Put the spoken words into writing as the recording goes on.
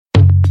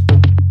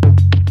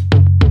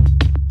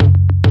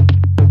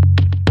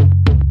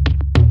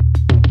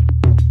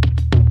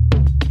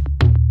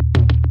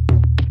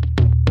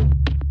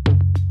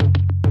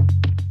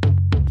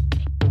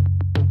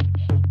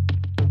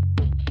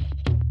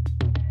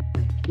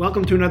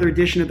Welcome to another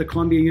edition of the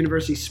Columbia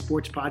University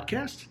Sports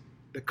Podcast,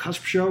 the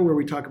Cusp Show, where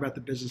we talk about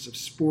the business of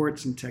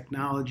sports and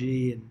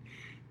technology and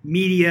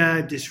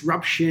media,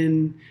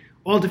 disruption,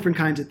 all different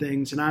kinds of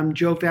things. And I'm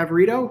Joe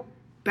Favorito,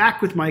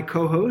 back with my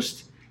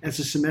co-host as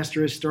the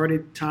semester has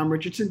started, Tom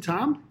Richardson.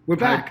 Tom, we're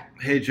back.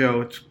 Hey,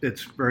 Joe.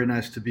 It's very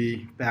nice to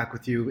be back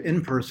with you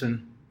in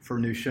person for a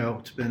new show.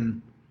 It's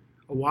been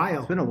a while.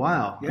 It's been a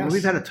while. Yes. I mean,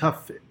 we've had a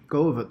tough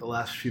go of it the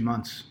last few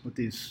months with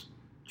these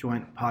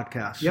joint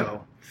podcasts. Yep.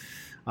 So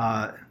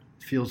it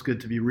feels good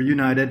to be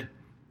reunited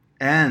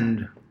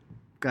and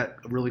got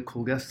a really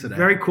cool guest today.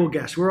 Very cool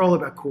guest. We're all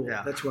about cool.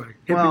 Yeah. That's why.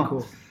 Hip and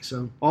cool.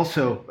 So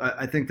also,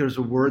 I think there's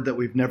a word that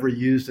we've never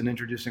used in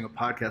introducing a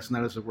podcast, and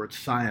that is the word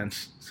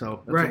science.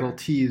 So that's Right. a little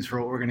tease for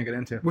what we're going to get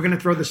into. we're going to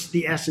throw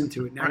the S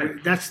into it. Now,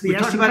 Right. that's the We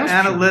S talked in about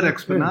Cusp Show.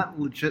 analytics, but Yeah. not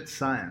legit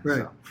science.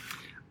 Right.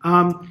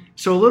 So.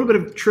 So a little bit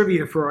of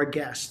trivia for our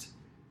guest.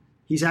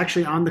 He's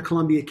actually on the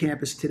Columbia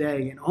campus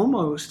today and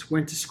almost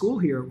went to school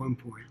here at one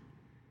point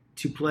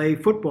to play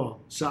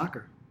football,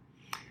 soccer.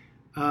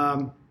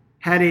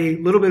 Had a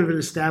little bit of an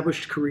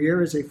established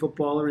career as a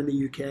footballer in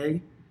the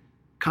UK,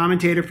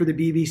 commentator for the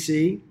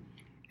BBC,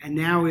 and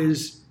now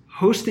is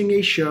hosting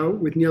a show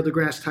with Neil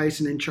deGrasse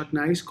Tyson and Chuck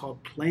Nice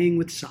called Playing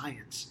with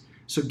Science.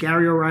 So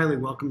Gary O'Reilly,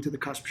 welcome to the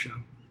Cusp Show.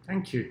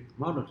 Thank you.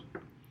 I'm honored.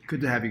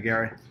 Good to have you,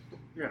 Gary.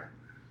 Yeah.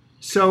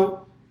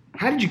 So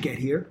how did you get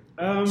here?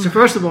 So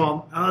first of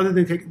all, other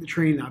than taking the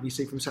train,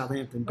 obviously, from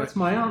Southampton, That's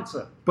my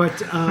answer.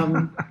 but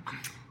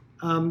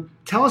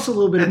tell us a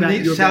little bit about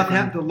your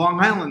Southampton, Long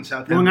Island,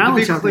 Southampton. Long Island,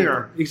 to be Southampton.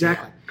 clear,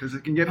 Exactly. because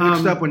it can get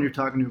mixed up when you're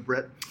talking to a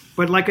Brit.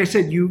 But like I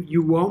said,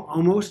 you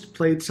almost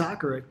played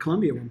soccer at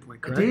Columbia at one point,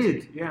 correct? I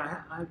did.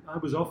 Yeah. I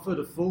was offered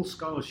a full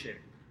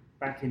scholarship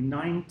back in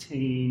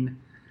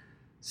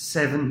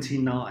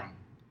 1979.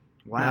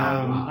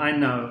 Wow. I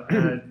know.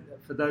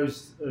 For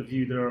those of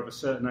you that are of a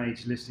certain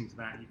age listening to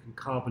that, you can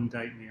carbon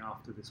date me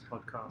after this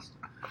podcast.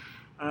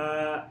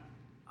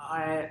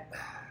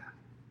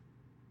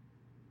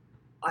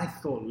 I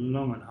thought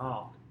long and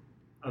hard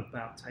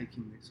about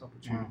taking this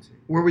opportunity.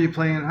 Where were you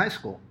playing in high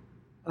school?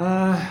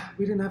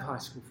 We didn't have high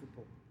school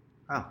football.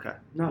 Okay.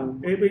 No,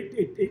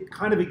 it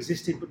kind of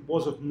existed but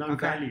was of no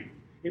Okay. value.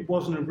 It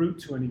wasn't a route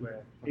to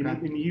anywhere. Okay.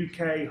 In the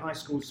UK, high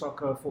school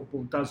soccer,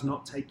 football does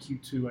not take you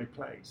to a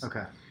place.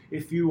 Okay.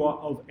 If you are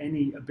of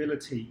any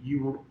ability,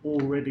 you will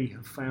already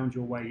have found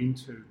your way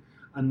into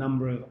a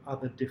number of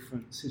other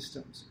different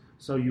systems.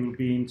 So you'll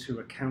be into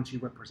a county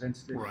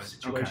representative Right.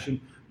 situation.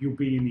 Okay. You'll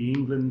be in the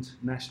England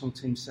national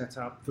team set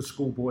up for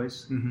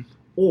schoolboys. Mm-hmm.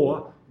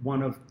 Or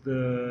one of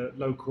the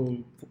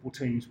local football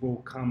teams will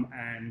come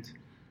and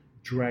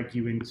drag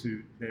you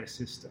into their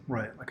system.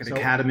 Right, like an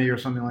academy or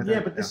something like that.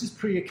 Yeah, but this is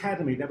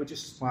pre-academy. They were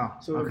just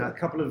sort of a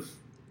couple of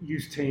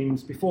youth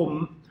teams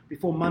before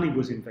money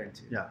was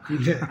invented. Yeah.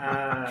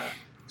 A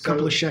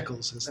couple of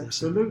shekels. As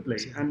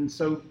absolutely. And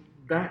so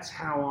that's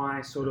how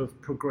I sort of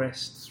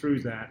progressed through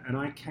that. And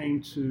I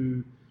came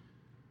to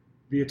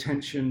the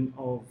attention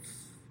of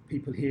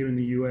people here in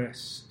the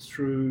US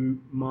through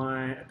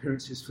my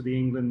appearances for the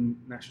England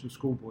national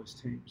schoolboys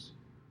teams.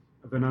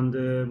 We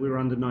were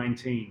under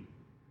 19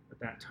 at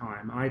that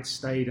time. I'd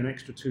stayed an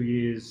extra 2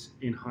 years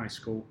in high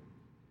school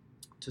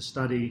to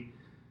study,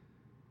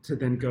 to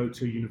then go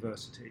to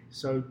university.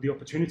 So the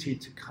opportunity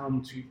to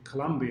come to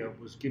Columbia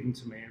was given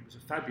to me, and it was a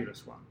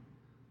fabulous one.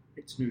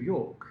 It's New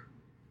York,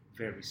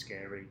 very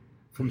scary.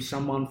 From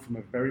someone from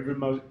a very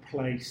remote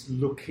place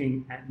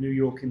looking at New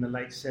York in the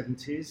late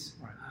 70s.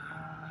 Right.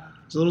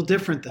 It's a little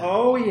different, though.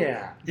 Oh,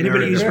 yeah.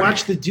 Anybody who's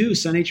watched The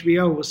Deuce on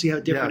HBO will see how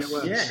different it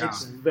was. Yeah,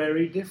 it's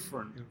very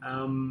different.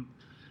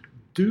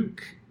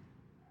 Duke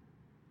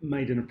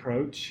made an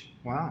approach.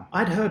 Wow.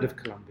 I'd heard of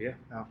Columbia.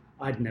 Oh.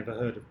 I'd never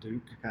heard of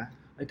Duke. Okay.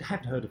 I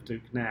had heard of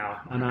Duke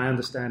now, and I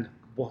understand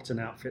what an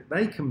outfit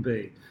they can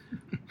be.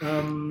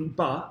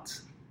 But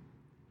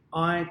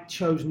I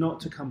chose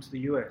not to come to the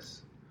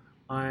US.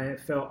 I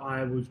felt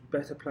I was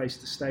better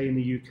placed to stay in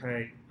the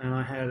UK, and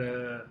I had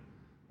a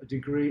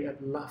degree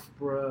at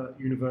Loughborough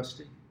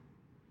University,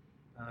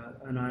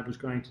 and I was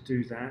going to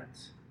do that.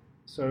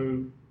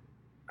 So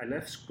I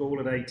left school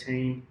at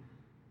 18,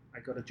 I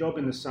got a job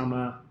in the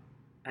summer,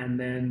 and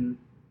then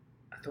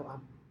I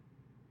thought,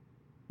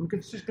 I'm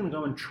just going to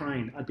go and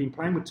train. I'd been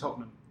playing with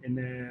Tottenham in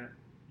their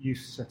youth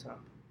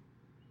setup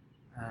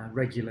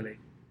regularly.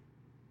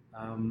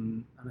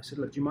 And I said,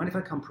 look, do you mind if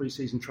I come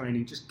pre-season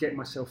training, just get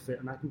myself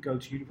fit, and I can go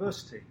to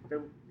university? They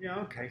were, yeah,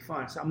 okay,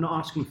 fine. So I'm not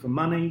asking for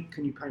money.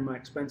 Can you pay my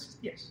expenses?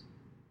 Yes.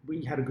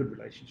 We had a good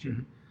relationship.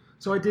 Mm-hmm.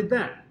 So I did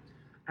that.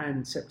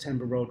 And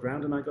September rolled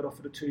around, and I got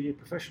offered a 2-year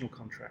professional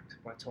contract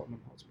by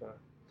Tottenham Hotspur.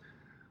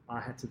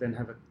 I had to then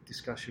have a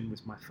discussion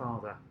with my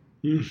father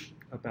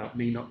about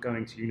me not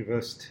going to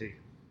university.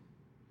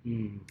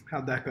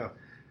 How'd that go?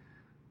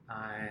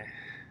 I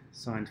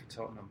signed for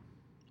Tottenham.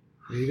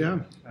 There you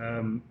go.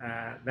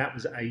 That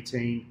was at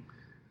 18.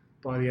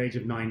 By the age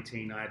of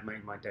 19, I had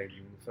made my debut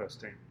in the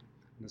first team.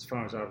 And as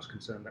far as I was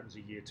concerned, that was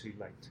a year too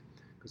late,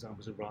 because I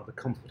was a rather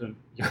confident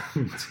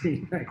young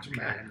teenage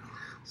man.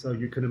 So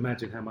you can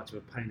imagine how much of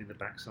a pain in the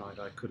backside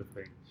I could have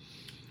been.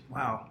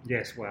 Wow.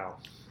 Yes, wow.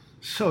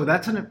 So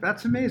that's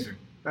amazing.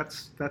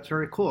 That's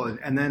very cool.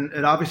 And then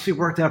it obviously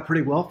worked out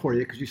pretty well for you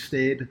because you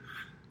stayed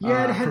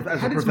Yeah, as a had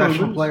its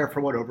professional moments. player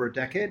for what, over a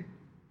decade?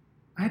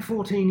 I had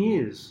 14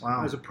 years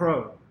Wow. as a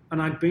pro,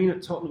 and I'd been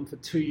at Tottenham for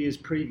 2 years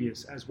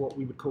previous as what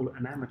we would call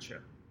an amateur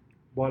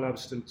while I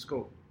was still at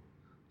school.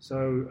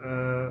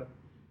 So,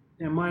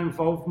 my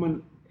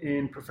involvement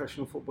in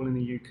professional football in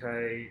the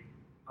UK,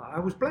 I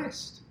was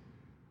blessed.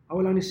 I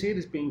will only see it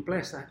as being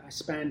blessed. I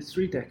spanned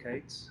 3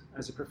 decades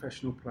as a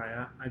professional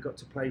player. I got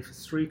to play for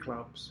 3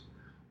 clubs,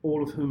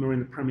 all of whom are in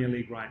the Premier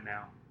League right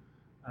now.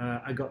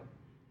 I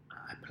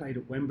played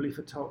at Wembley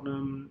for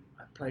Tottenham.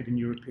 I played in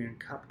European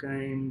Cup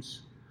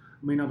games.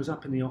 I mean, I was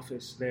up in the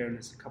office there, and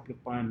there's a couple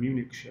of Bayern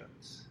Munich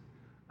shirts.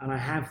 And I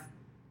have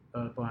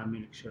a Bayern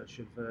Munich shirt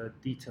of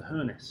Dieter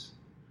Hoeneß.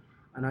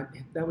 And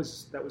that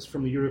was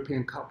from the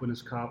European Cup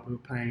Winners' Cup. We were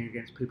playing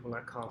against people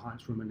like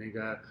Karl-Heinz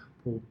Rummenigge,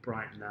 Paul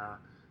Breitner,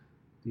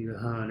 Dieter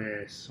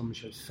Hoeneß,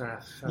 Jean-Michel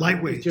Pfaff.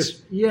 Lightweights.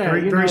 Just,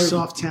 very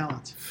soft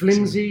talent.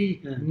 Flimsy,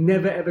 Yeah.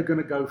 never ever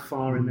going to go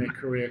far in their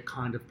career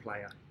kind of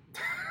player.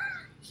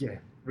 Yeah,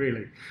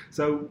 really.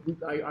 So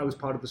I was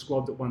part of the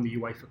squad that won the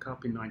UEFA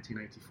Cup in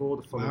 1984,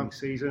 the following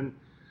season.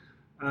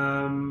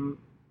 And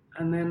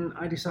then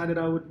I decided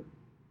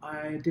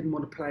I didn't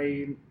want to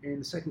play in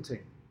the second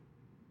team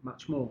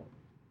much more.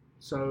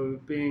 So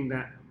being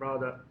that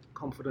rather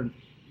confident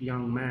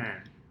young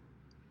man,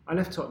 I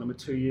left Tottenham with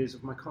 2 years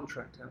of my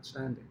contract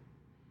outstanding.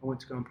 I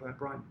went to go and play at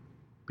Brighton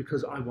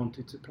because I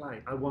wanted to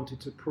play. I wanted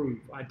to prove.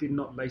 I did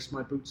not lace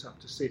my boots up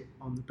to sit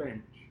on the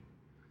bench.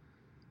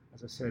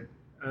 As I said,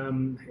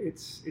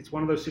 it's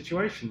one of those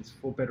situations,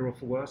 for better or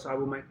for worse, I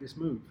will make this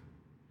move.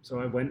 So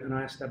I went and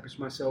I established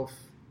myself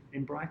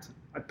in Brighton.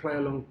 I'd play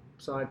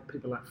alongside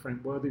people like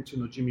Frank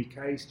Worthington or Jimmy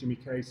Case. Jimmy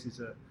Case is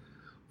a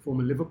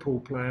former Liverpool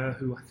player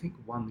who I think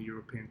won the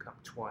European Cup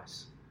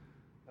twice.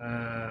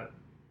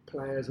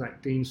 Players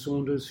like Dean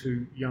Saunders,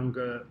 who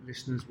younger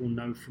listeners will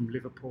know from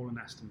Liverpool and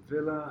Aston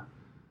Villa.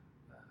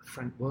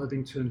 Frank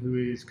Worthington, who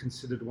is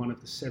considered one of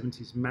the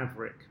 70s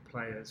maverick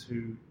players,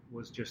 who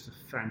was just a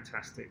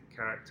fantastic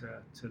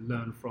character to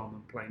learn from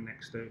and play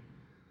next to.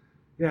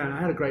 Yeah, and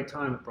I had a great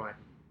time at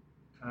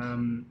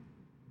Brighton.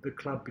 The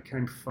club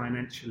became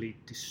financially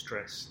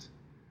distressed,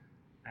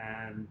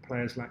 and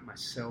players like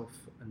myself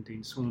and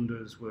Dean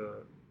Saunders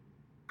were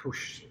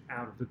pushed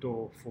out of the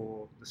door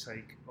for the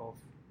sake of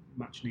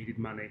much needed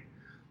money.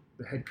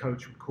 The head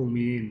coach would call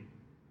me in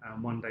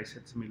and one day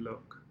said to me,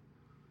 look,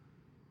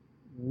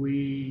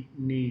 we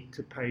need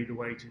to pay the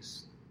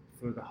wages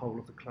for the whole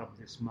of the club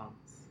this month.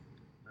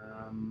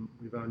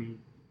 We've only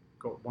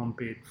got one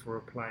bid for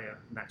a player,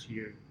 and that's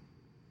you.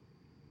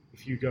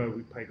 If you go,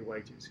 we pay the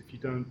wages. If you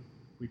don't,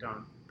 we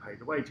don't pay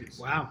the wages.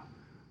 Wow.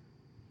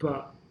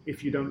 But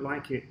if you don't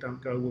like it,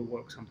 don't go, we'll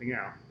work something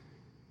out.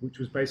 Which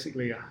was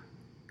basically a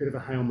bit of a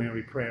Hail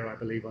Mary prayer, I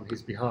believe, on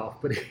his behalf.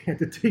 But he had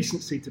the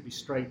decency to be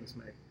straight with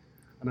me,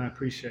 and I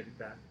appreciated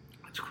that.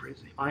 That's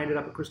crazy. I ended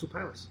up at Crystal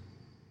Palace.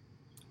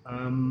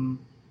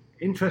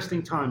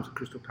 Interesting times at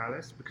Crystal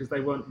Palace because they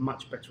weren't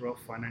much better off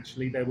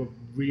financially. They were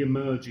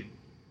re-emerging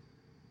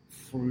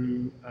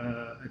through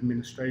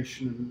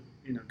administration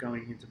and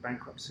going into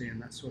bankruptcy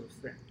and that sort of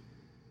thing.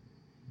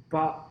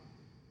 But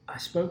I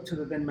spoke to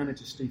the then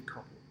manager Steve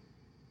Coppell,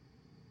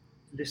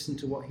 listened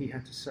to what he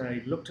had to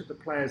say, looked at the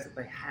players that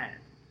they had.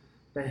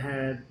 They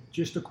had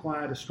just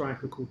acquired a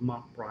striker called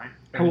Mark Bright.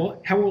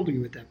 How old are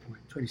you at that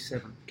point?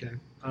 27. Okay.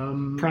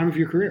 Prime of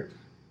your career.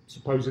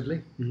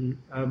 Supposedly.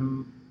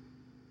 Mm-hmm.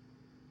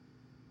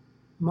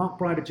 Mark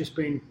Bright had just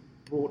been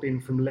brought in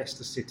from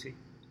Leicester City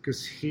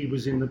because he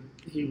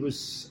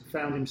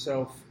found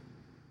himself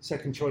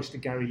second choice to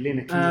Gary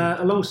Lineker.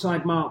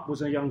 Alongside Mark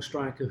was a young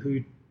striker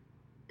who'd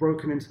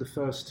broken into the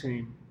first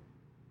team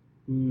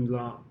in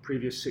the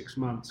previous 6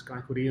 months, a guy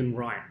called Ian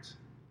Wright.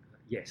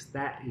 Yes,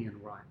 that Ian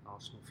Wright,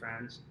 Arsenal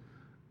fans.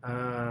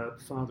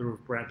 Father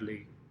of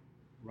Bradley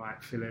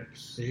Wright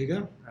Phillips. There you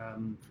go.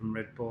 From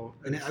Red Bull.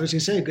 And I was going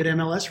to say a good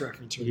MLS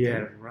reference.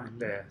 Right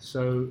there.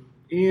 So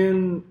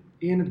Ian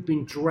had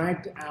been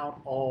dragged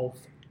out of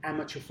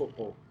amateur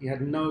football. He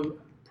had no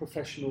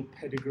professional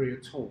pedigree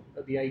at all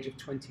at the age of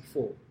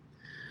 24.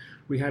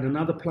 We had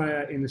another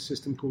player in the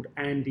system called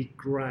Andy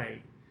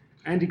Gray.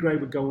 Andy Gray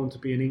would go on to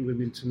be an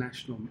England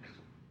international.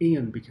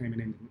 Ian became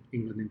an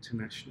England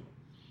international.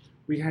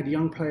 We had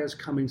young players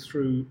coming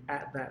through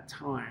at that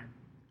time.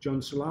 John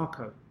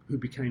Solarco, who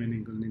became an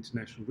England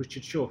international.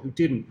 Richard Shaw, who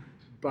didn't,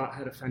 but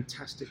had a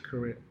fantastic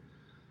career.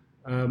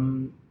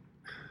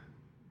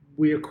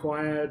 We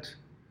acquired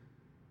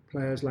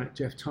players like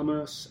Jeff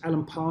Thomas,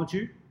 Alan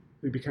Pardew,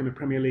 who became a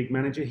Premier League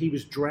manager. He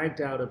was dragged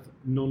out of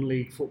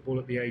non-league football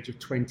at the age of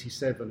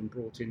 27 and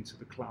brought into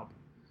the club.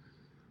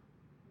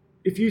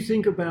 If you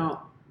think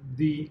about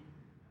the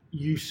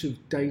use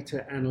of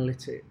data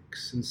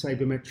analytics and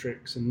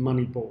sabermetrics and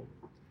Moneyball,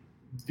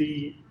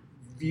 the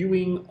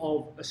viewing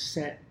of a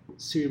set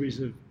series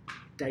of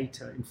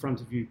data in front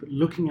of you, but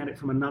looking at it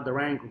from another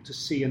angle to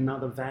see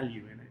another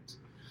value in it.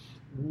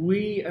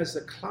 We, as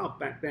a club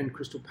back then,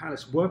 Crystal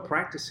Palace, were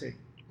practicing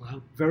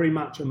Wow. Very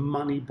much a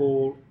money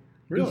ball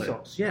Really?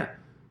 ethos. Yeah.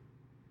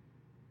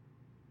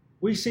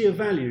 We see a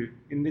value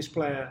in this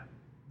player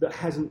that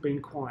hasn't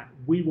been quite.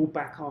 We will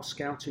back our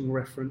scouting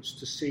reference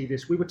to see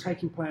this. We were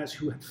taking players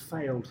who had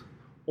failed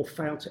or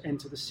failed to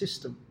enter the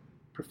system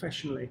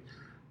professionally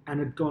and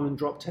had gone and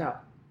dropped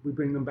out. We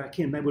bring them back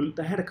in.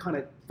 They had a kind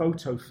of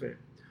photo fit.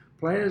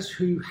 Players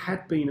who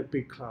had been at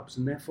big clubs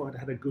and therefore had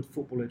had a good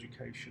football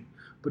education,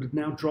 but had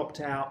now dropped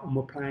out and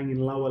were playing in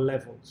lower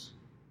levels,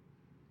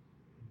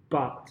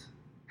 but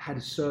had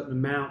a certain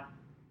amount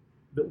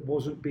that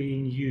wasn't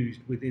being used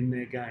within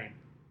their game.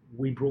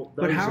 We brought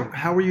those But in.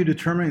 how were you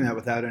determining that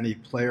without any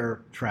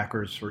player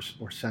trackers or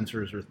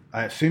sensors? Or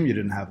I assume you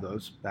didn't have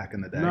those back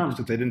in the day, None.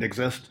 because they didn't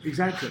exist.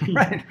 Exactly.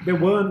 Right. There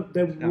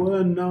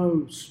were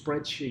no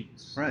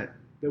spreadsheets. Right.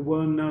 There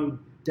were no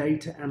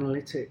data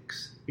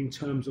analytics in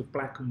terms of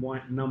black and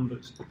white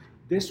numbers.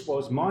 This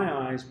was my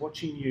eyes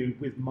watching you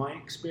with my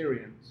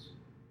experience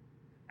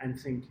and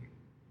thinking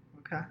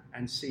Okay.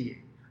 and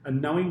seeing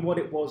and knowing what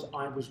it was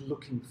I was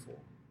looking for.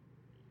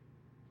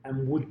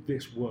 And would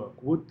this work?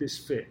 Would this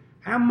fit?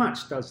 How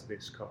much does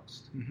this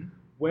cost? Mm-hmm.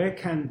 Where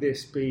can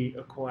this be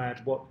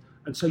acquired? What?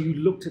 And so you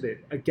looked at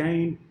it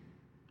again,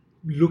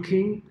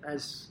 looking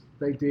as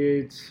they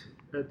did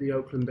at the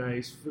Oakland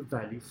days for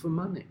value for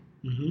money.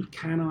 Mm-hmm.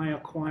 Can I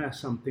acquire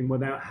something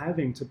without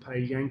having to pay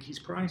Yankees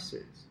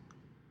prices?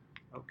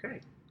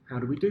 Okay, how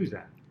do we do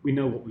that? We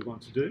know what we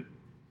want to do.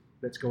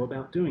 Let's go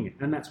about doing it.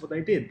 And that's what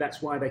they did.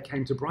 That's why they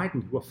came to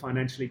Brighton, who were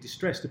financially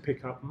distressed, to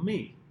pick up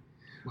me.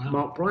 Wow.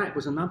 Mark Bright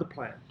was another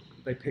player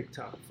they picked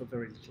up for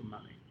very little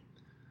money.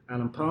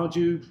 Alan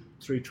Pardew,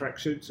 3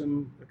 tracksuits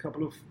and a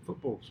couple of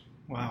footballs.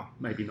 Wow.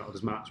 Maybe not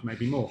as much,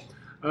 maybe more.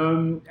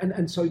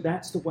 And so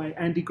that's the way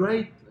Andy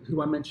Gray,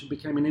 who I mentioned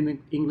became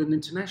an England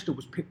international,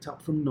 was picked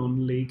up from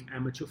non-league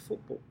amateur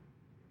football.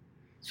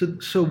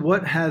 So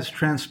what has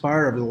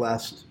transpired over the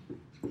last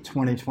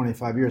 20,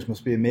 25 years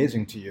must be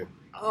amazing to you.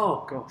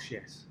 Oh, gosh,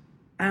 yes.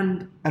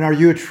 And And are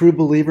you a true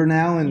believer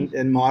now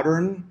in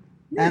modern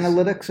Yes.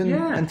 analytics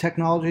Yeah. and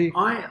technology?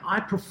 I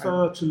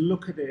prefer to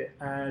look at it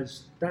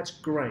as, that's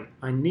great,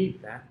 I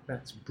need that,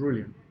 that's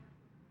brilliant.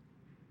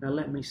 Now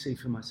let me see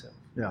for myself.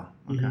 Yeah.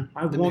 Okay. Mhm.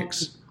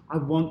 I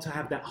want to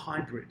have that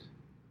hybrid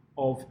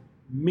of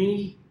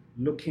me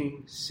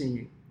looking,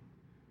 seeing,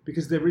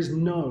 because there is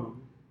no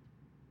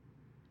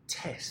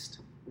test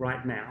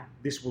right now.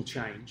 This will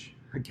change,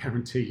 I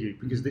guarantee you,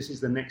 because this is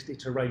the next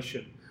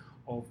iteration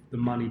of the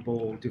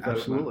Moneyball development.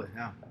 Absolutely.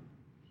 Yeah.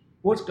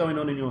 What's going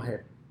on in your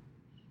head?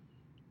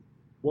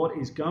 What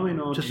is going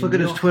on? Just in look at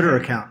his your Twitter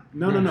head? account.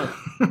 No.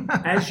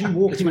 As you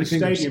walk That's to my the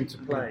fingers. stadium to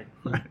play,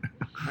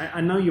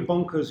 I know you're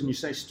bonkers and you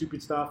say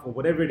stupid stuff or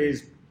whatever it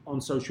is on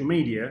social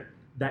media.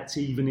 That's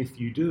even if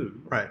you do,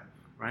 Right.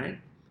 right?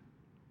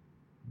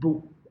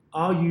 But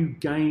are you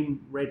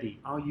game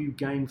ready? Are you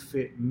game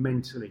fit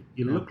mentally?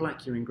 You Yeah. look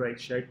like you're in great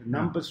shape. The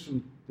numbers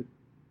from the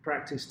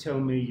practice tell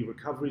me your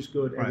recovery's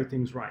good, Right.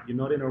 everything's right. You're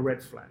not in a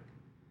red flag.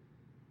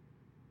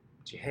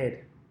 What's your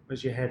head?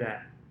 Where's your head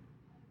at?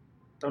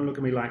 Don't look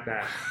at me like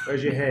that.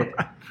 Where's your head?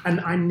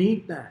 And I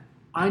need that.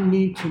 I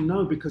need to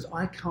know because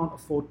I can't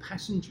afford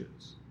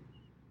passengers.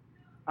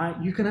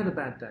 You can have a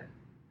bad day.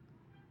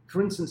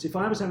 For instance, if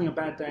I was having a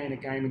bad day in a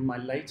game in my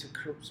later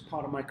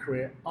part of my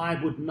career, I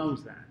would know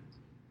that.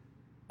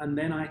 And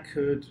then I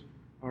could,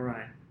 all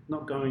right,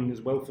 not going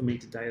as well for me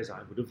today as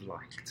I would have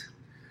liked.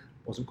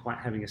 Wasn't quite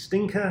having a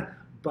stinker,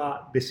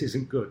 but this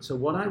isn't good. So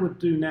what I would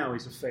do now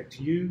is affect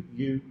you,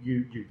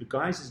 the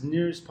guys as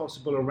near as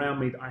possible around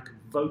me that I could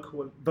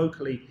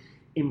vocally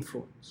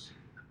influence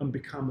and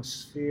become a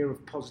sphere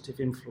of positive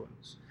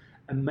influence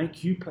and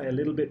make you play a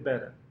little bit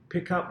better.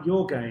 Pick up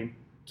your game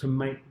to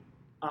make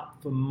up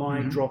for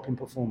my drop in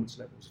performance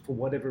levels for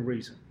whatever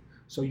reason.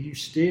 So you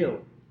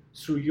still,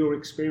 through your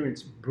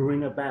experience,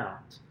 bring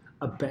about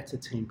a better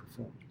team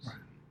performance. Right.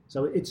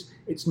 So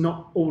it's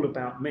not all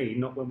about me,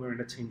 not when we're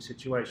in a team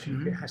situation.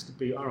 Mm-hmm. It has to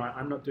be, all right,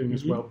 I'm not doing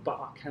as well,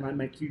 but can I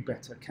make you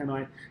better? Can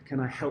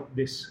I help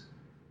this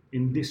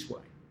in this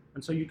way?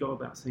 And so you go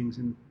about things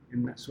in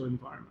that sort of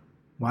environment.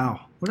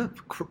 Wow. What a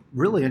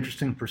really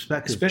interesting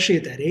perspective. Especially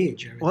at that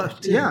age. I would Well,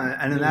 think, too. yeah,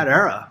 and in that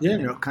era, Yeah.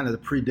 kind of the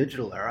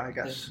pre-digital era, I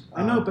guess.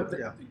 I know, but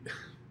yeah.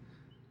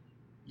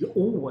 you're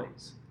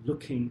always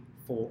looking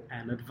for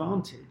an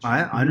advantage.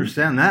 I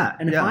understand that.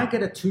 And if yeah. I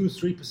get a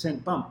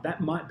 2-3% bump,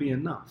 that might be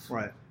enough.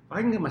 Right. If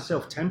I can get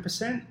myself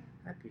 10%,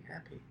 happy.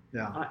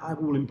 Yeah. I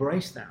will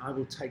embrace that. I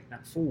will take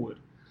that forward.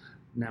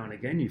 Now and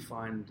again, you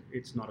find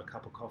it's not a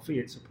cup of coffee,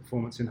 it's a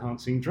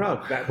performance-enhancing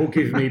drug that will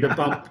give me the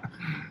bump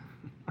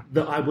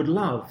that I would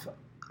love.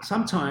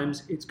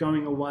 Sometimes it's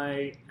going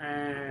away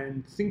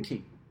and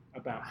thinking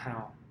about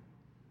how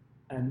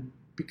and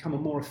become a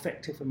more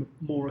effective and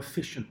more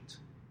efficient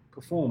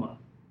performer.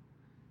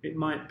 It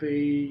might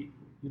be,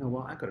 you know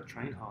what, I've got to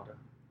train harder.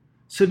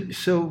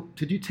 So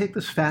did you take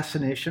this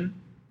fascination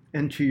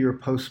into your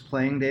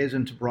post-playing days,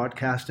 into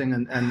broadcasting,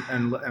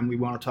 and we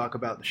want to talk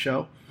about the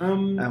show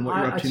and what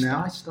you're up to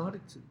now? I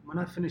started to, when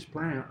I finished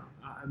playing,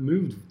 I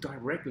moved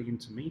directly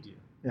into media.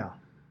 Yeah.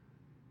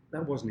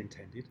 That wasn't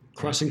intended.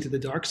 Crossing to the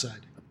dark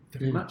side.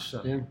 Very much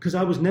so. Yeah. Because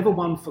I was never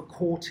one for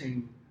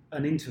courting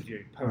an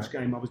interview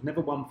post-game. I was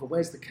never one for,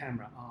 where's the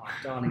camera?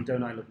 Darling,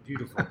 don't I look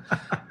beautiful?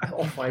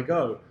 Off I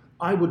go.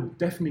 I would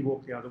definitely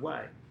walk the other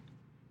way.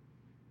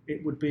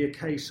 It would be a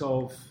case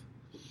of,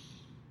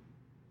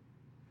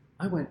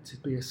 I went to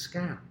be a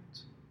scout.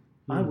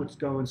 I would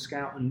go and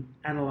scout and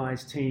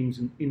analyse teams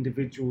and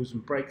individuals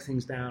and break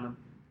things down and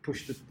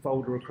push the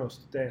folder across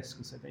the desk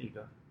and say, there you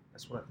go.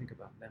 That's what I think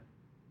about them.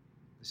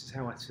 This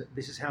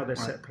is how their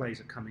set plays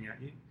are coming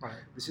at you. Right.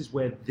 This is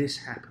where this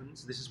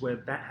happens. This is where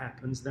that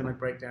happens. Then I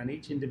break down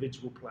each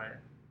individual player.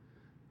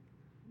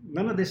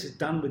 None of this is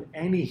done with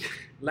any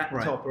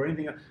laptop or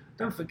anything.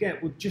 Don't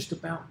forget, we've just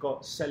about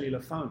got cellular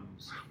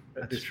phones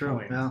at this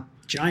point. Yeah.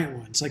 Giant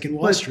ones, like in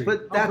Wall Street.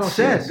 But that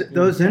said,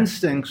 those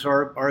instincts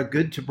are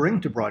good to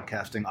bring to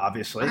broadcasting,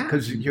 obviously,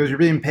 because you're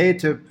being paid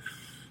to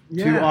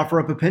offer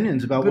up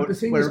opinions about what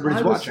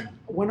everybody's watching.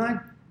 When I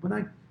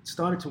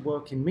started to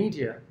work in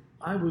media,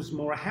 I was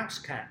more a house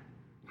cat.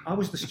 I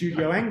was the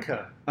studio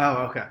anchor.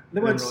 Oh, okay.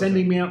 They weren't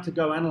sending me out to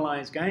go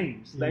analyze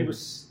games. You'll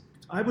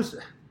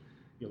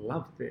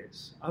love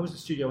this. I was the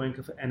studio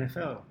anchor for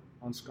NFL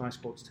on Sky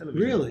Sports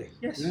Television. Really?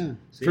 Yes. Yeah.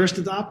 First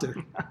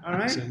adopter. All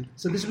right.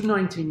 So this was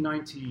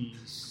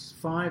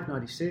 1995,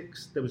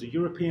 96. There was a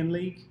European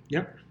League.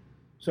 Yep.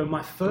 So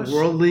my first... The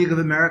World League of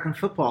American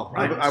Football.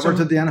 Right. I worked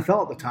at the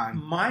NFL at the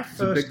time. My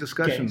first big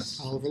discussion. guest...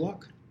 Oliver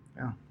Luck.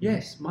 Yeah.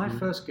 Yes, my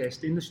first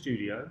guest in the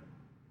studio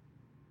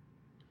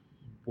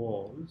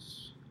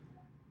was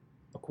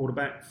a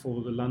quarterback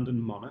for the London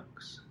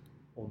Monarchs,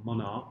 or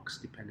Monarchs,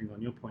 depending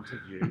on your point of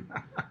view.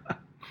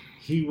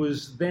 He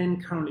was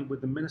then currently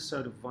with the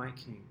Minnesota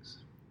Vikings,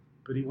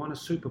 but he won a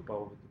Super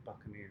Bowl with the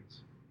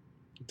Buccaneers.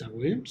 Doug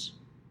Williams?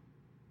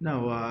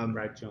 No,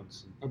 Brad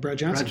Johnson. Oh, Brad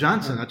Johnson. Brad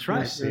Johnson, that's right.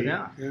 Nice.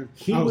 Yeah.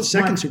 He was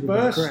second my Super Bowl,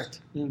 first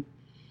correct. Yeah.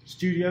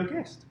 studio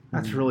guest.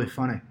 That's really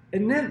funny.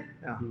 And then,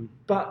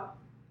 Doug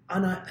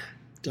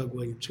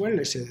Williams. Why did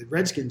I say that?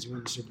 Redskins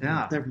won the Super Bowl.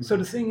 Yeah. Never mind. So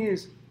the thing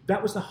is,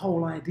 that was the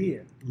whole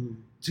idea,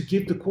 to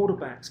give the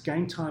quarterbacks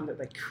game time that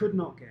they could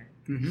not get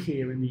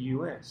here in the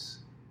US.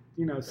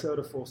 You know, third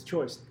or fourth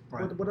choice.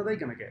 Right. What are they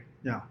going to get?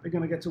 Yeah. They're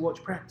going to get to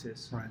watch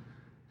practice. Right.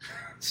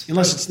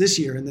 Unless it's this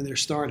year and then they're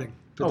starting.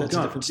 But that's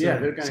a different story. Yeah,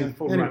 they're going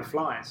full right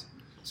flies.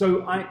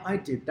 So I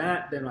did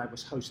that. Then I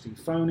was hosting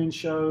phone-in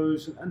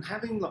shows and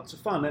having lots of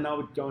fun. Then I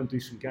would go and do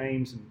some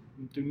games and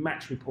do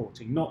match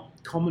reporting, not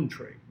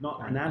commentary,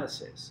 not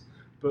analysis,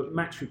 but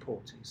match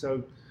reporting.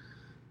 So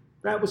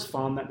that was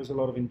fun. That was a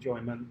lot of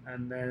enjoyment.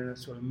 And then I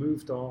sort of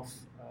moved off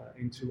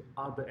into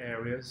other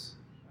areas.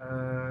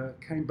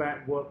 Came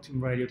back, worked in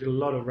radio, did a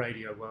lot of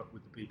radio work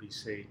with the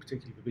BBC,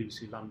 particularly the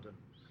BBC London.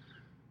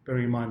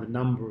 Bearing in mind the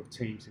number of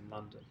teams in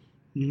London,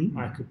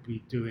 I could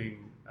be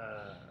doing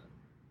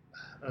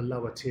a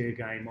lower tier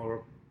game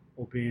or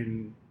be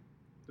in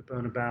the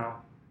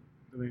Bernabeu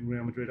doing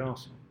Real Madrid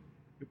Arsenal.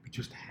 It would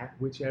just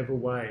whichever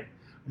way.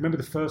 I remember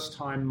the first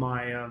time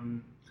my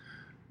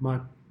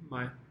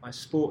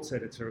sports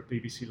editor at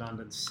BBC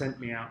London sent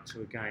me out to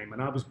a game,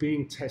 and I was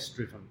being test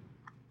driven.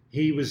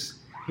 He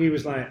was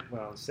like,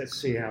 well,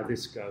 let's see how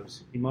this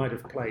goes. He might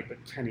have played,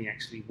 but can he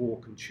actually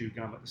walk and chew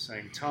gum at the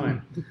same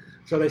time?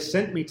 So they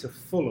sent me to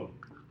Fulham,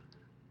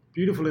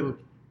 beautiful little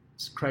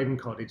Craven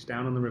Cottage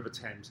down on the River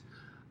Thames.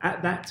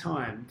 At that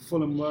time,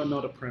 Fulham were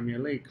not a Premier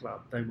League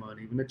club. They weren't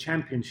even a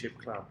Championship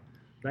club.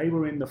 They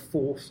were in the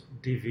 4th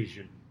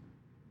division.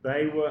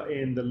 They were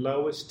in the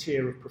lowest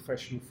tier of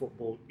professional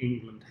football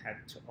England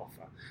had to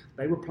offer.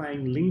 They were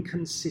playing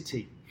Lincoln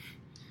City.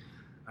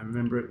 I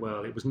remember it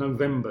well. It was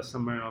November,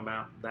 somewhere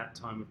about that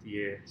time of the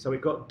year. So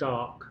it got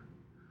dark.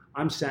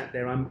 I'm sat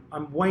there.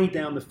 I'm way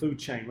down the food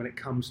chain when it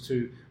comes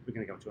to, we're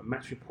going to go to a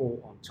match report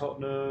on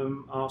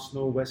Tottenham,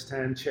 Arsenal, West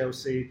Ham,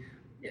 Chelsea.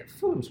 Yeah,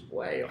 Fulham's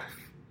way off.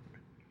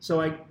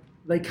 So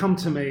they come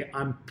to me.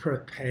 I'm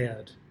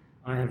prepared.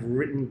 I have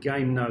written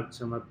game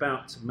notes. I'm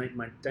about to make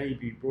my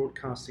debut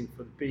broadcasting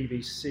for the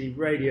BBC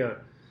radio.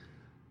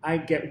 I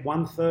get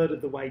 1/3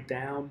 of the way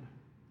down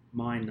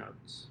my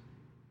notes.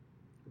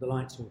 The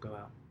lights all go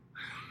out.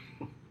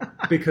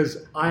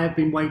 Because I have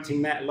been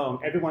waiting that long.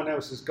 Everyone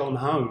else has gone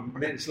home.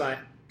 And then it's like,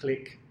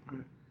 click.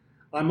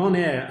 I'm on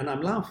air and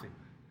I'm laughing.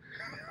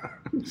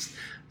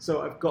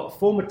 So I've got a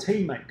former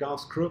teammate,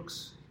 Garth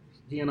Crooks.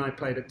 He and I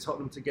played at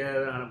Tottenham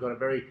together, and I've got a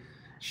very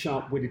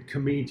sharp-witted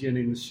comedian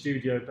in the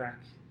studio back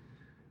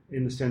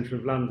in the centre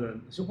of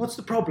London. So what's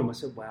the problem? I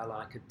said, well,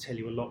 I could tell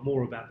you a lot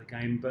more about the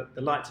game, but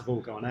the lights have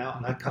all gone out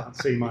and I can't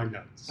see my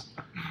notes.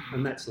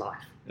 And that's life.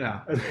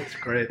 Yeah, that's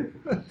great.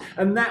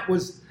 And that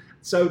was,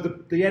 so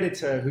the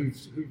editor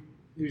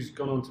who's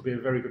gone on to be a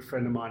very good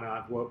friend of mine,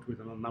 I've worked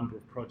with on a number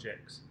of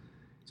projects,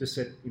 just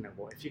said, you know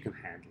what, if you can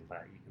handle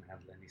that, you can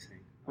handle anything.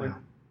 Wow.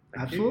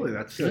 Absolutely,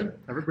 that's good.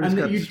 Everybody's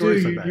got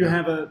stories like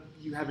that.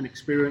 You have an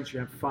experience, you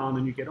have fun,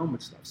 and you get on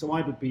with stuff. So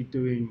I would be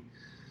doing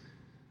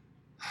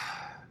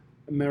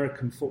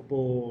American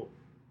football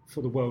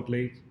for the World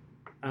League,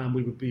 and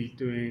we would be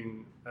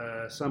doing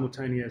a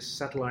simultaneous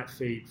satellite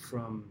feed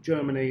from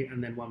Germany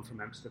and then one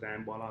from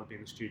Amsterdam while I'd be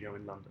in the studio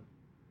in London.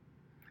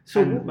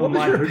 So what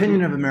was your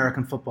opinion of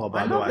American football,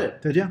 by the way? I loved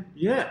it. Did you?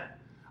 Yeah.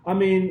 I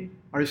mean...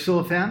 Are you still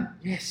a fan?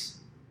 Yes.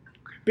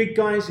 Big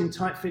guys in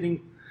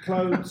tight-fitting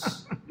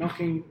clothes,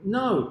 knocking...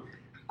 No.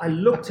 I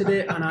looked at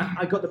it and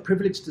I got the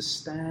privilege to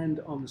stand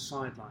on the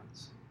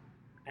sidelines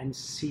and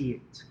see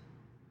it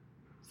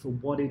for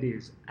what it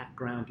is at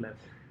ground level.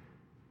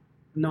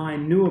 Now, I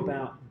knew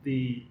about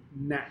the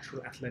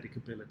natural athletic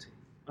ability.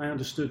 I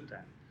understood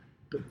that.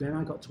 But then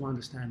I got to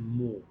understand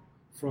more.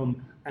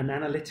 From an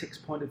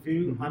analytics point of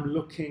view, I'm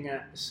looking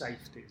at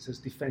safeties as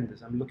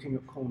defenders. I'm looking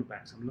at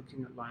cornerbacks. I'm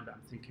looking at linebackers.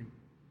 I'm thinking,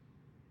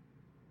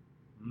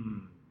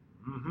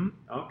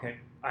 okay.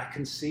 I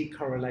can see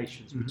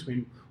correlations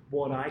between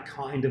what I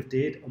kind of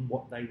did and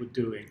what they were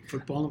doing.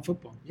 Football and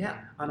football. Yeah,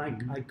 and I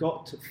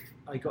got to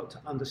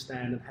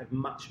understand and have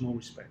much more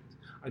respect.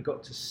 I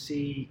got to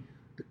see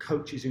the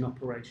coaches in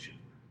operation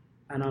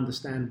and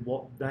understand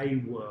what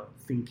they were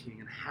thinking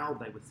and how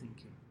they were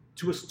thinking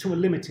to a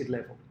limited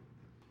level.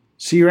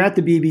 So you're at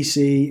the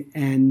BBC,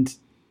 and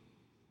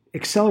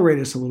accelerate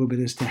us a little bit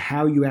as to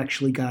how you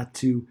actually got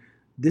to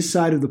this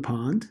side of the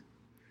pond,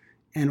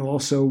 and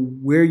also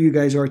where you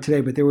guys are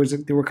today. But there were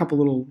a couple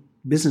little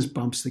business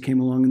bumps that came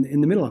along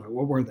in the middle of it.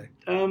 What were they?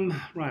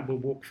 Right, we'll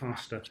walk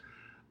faster.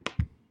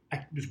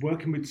 I was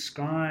working with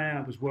Sky. I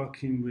was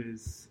working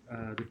with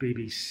the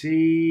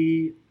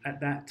BBC. At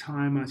that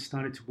time, I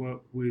started to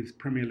work with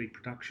Premier League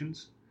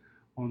Productions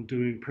on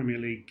doing Premier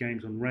League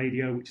games on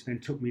radio, which then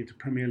took me into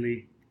Premier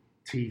League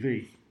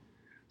TV.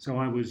 So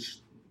I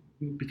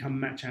become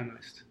match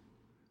analyst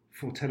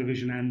for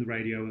television and the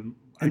radio, and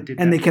I did.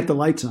 And they kept the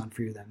lights on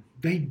for you then.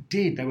 They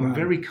did. They were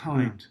very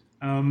kind.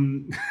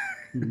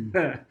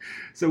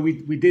 So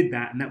we did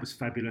that, and that was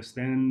fabulous.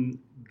 Then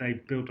they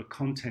built a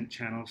content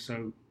channel,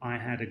 so I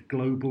had a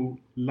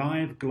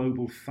live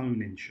global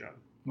phone-in show.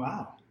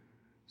 Wow!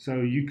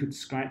 So you could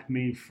Skype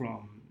me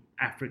from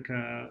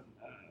Africa,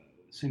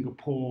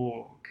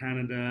 Singapore,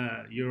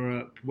 Canada,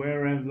 Europe,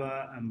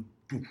 wherever, and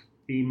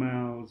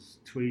emails,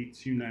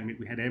 tweets, you name it.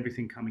 We had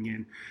everything coming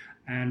in,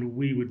 and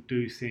we would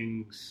do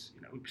things.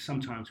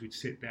 Sometimes we'd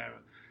sit there,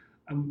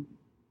 and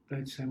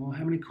they'd say, "Well,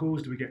 how many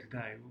calls do we get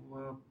today?"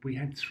 Well, we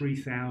had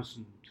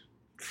 3,000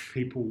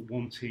 people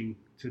wanting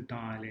to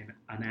dial in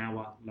an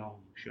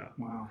hour-long show.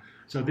 Wow!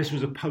 So this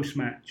was a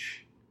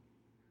post-match.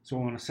 So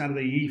on a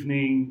Saturday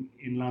evening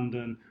in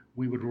London,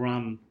 we would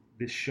run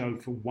this show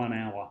for 1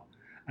 hour.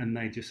 And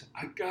they just,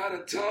 I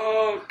gotta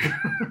talk,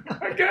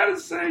 I gotta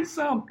say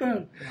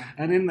something. Yeah.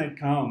 And in they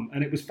come,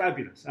 and it was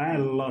fabulous. I had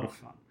a lot of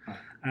fun. Right.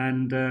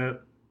 And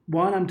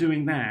while I'm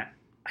doing that,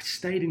 I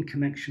stayed in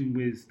connection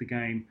with the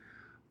game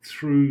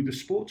through the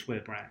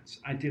sportswear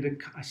brands. I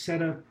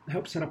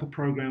helped set up a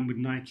program with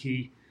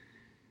Nike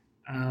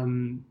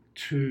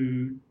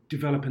to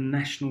develop a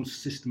national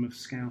system of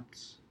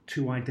scouts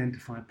to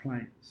identify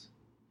players.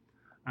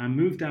 I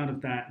moved out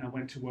of that and I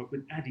went to work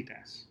with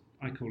Adidas.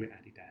 I call it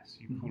Adidas.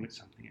 You call it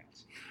something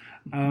else.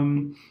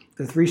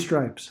 The three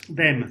stripes.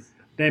 Them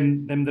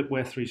that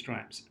wear three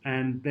stripes.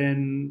 And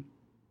then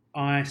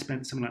I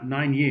spent something like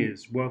 9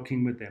 years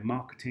working with their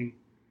marketing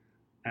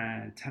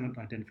and talent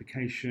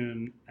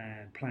identification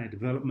and player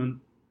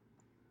development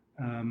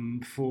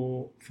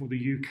for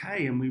the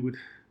UK. And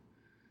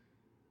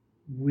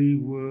we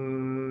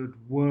would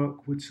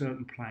work with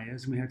certain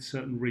players, and we had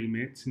certain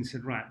remits, and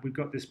said, right, we've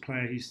got this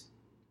player, he's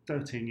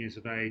 13 years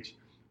of age.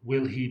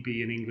 Will he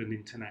be an England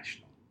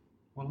international?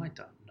 Well, I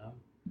don't know.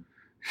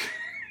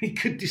 He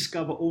could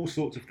discover all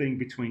sorts of things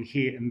between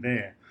here and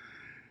there.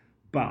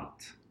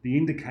 But the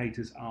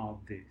indicators are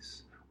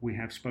this. We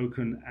have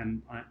spoken,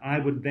 and I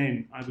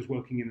was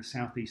working in the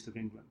southeast of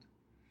England.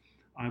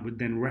 I would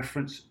then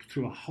reference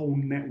through a whole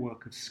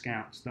network of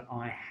scouts that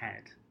I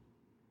had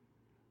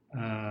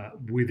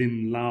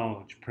within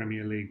large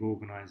Premier League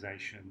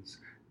organisations,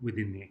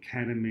 within the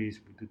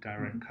academies, with the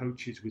direct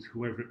coaches, with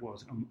whoever it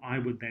was. And I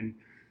would then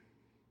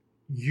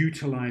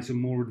utilise a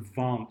more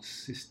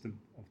advanced system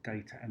of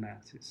data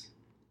analysis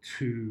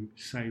to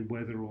say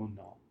whether or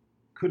not.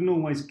 Couldn't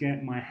always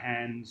get my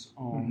hands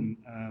on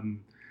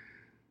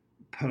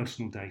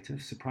personal data,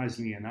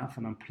 surprisingly enough,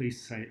 and I'm pleased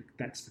to say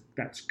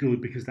that's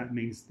good, because that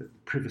means that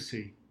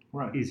privacy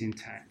is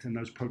intact and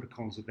those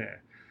protocols are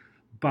there.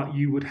 But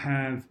you would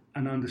have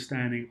an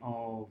understanding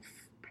of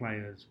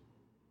players'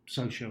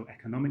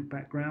 socio-economic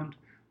background.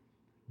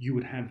 You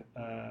would have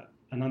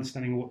an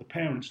understanding of what the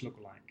parents look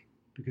like,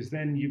 because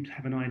then you'd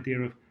have an idea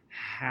of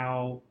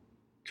how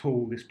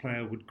tall this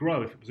player would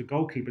grow. If it was a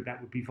goalkeeper, that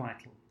would be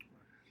vital.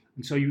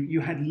 And so you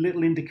had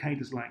little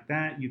indicators like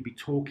that. You'd be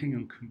talking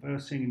and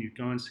conversing, and you'd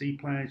go and see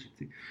players,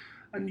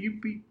 and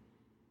you'd be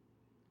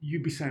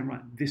saying,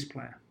 right, this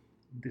player.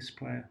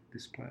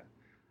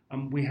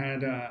 We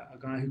had a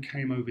guy who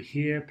came over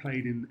here,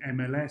 played in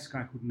MLS, a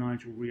guy called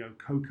Nigel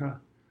Reo-Coker.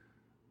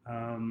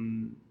 I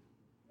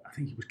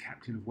think he was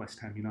captain of West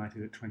Ham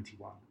United at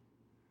 21.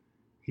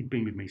 He'd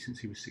been with me since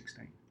he was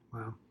 16.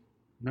 Wow.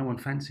 No one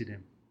fancied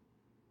him.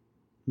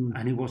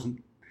 And he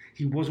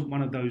wasn't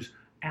one of those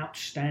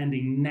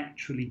outstanding,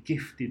 naturally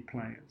gifted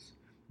players.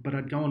 But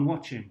I'd go and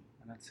watch him,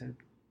 and I'd say,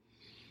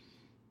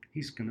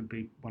 he's going to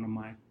be one of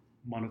my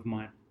one of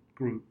my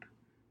group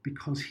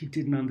because he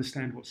didn't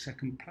understand what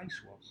second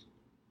place was.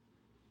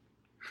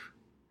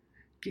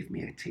 Give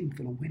me a team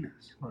full of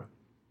winners. Right.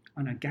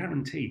 And I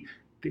guarantee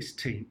this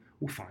team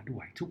will find a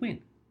way to win.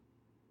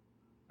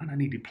 And I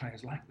needed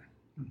players like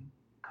that. Mm-hmm.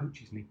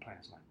 Coaches need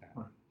players like that.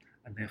 Right.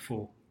 And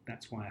therefore,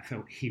 that's why I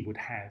felt he would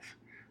have,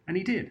 and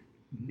he did.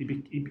 Mm-hmm.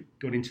 He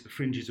got into the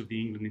fringes of the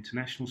England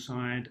international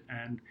side,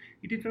 and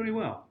he did very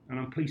well, and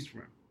I'm pleased for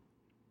him.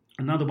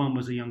 Another one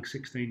was a young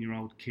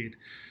 16-year-old kid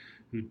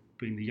who'd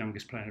been the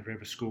youngest player to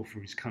ever score for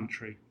his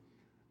country.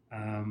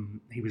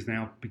 He was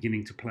now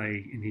beginning to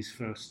play in his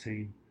first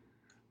team,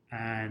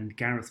 and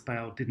Gareth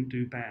Bale didn't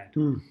do bad.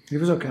 He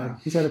was okay. Wow.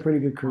 He's had a pretty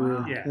good career.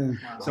 Wow. Yeah.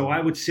 Wow. So I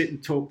would sit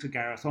and talk to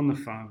Gareth on the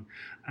phone,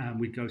 and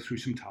we'd go through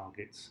some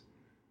targets.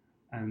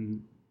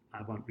 And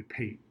I won't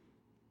repeat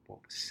what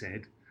was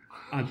said,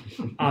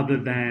 other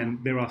than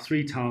there are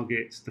 3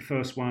 targets. The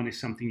first one is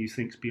something you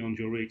think's beyond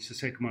your reach. The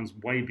second one's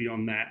way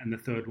beyond that. And the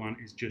third one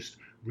is just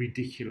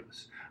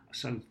ridiculous.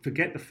 So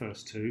forget the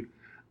first 2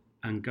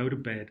 and go to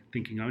bed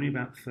thinking only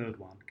about the third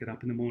one. Get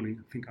up in the morning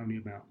and think only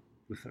about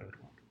the third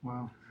one.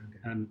 Wow.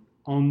 Okay. And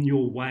on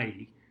your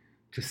way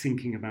to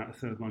thinking about the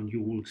third one, you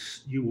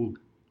will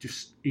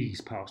just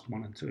ease past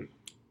 1 and 2.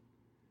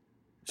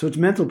 So it's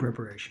mental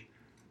preparation.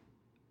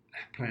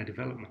 Player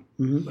development.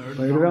 Mm-hmm.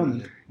 Player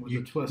development. With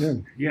a twist.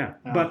 Yeah.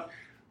 But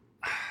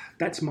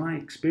that's my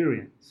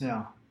experience.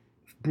 Yeah.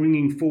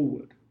 Bringing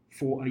forward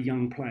for a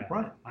young player.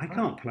 Right. I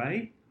can't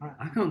play. Right.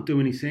 I can't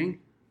do anything.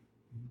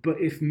 But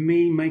if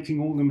me making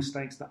all the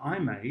mistakes that I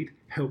made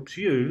helps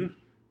you,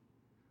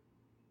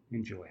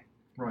 enjoy.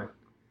 Right.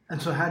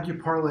 And so how do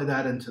you parlay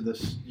that into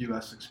this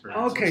U.S.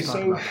 experience? Okay,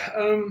 so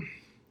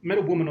met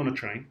a woman on a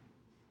train.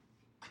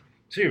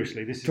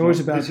 Seriously, this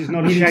is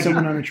not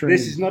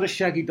a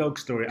shaggy dog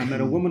story. I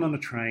met a woman on a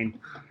train,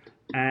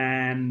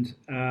 and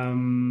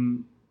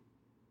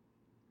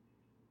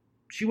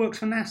she works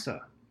for NASA.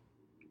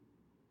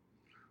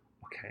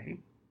 Okay,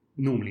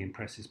 normally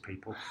impresses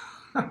people.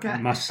 Okay. I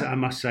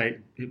must say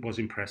it was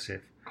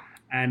impressive,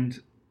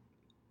 and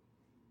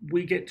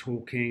we get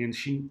talking, and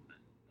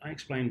I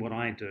explain what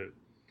I do.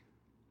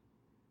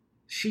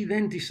 She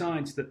then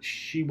decides that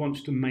she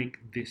wants to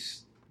make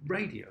this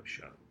radio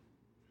show.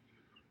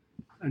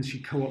 And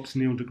she co-opts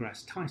Neil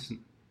deGrasse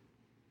Tyson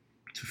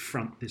to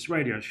front this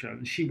radio show.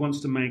 And she wants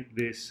to make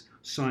this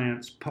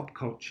science, pop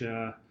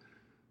culture,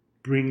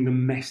 bring the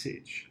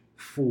message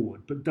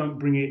forward, but don't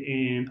bring it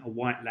in a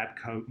white lab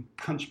coat and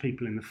punch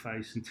people in the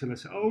face until they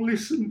say, oh,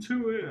 listen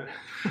to it.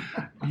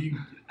 You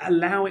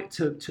allow it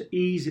to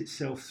ease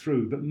itself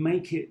through, but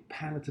make it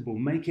palatable,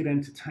 make it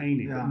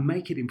entertaining, but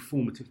make it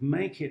informative,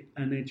 make it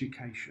an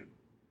education.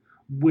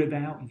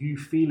 Without you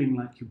feeling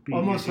like you're being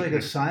almost educated.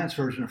 like a science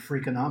version of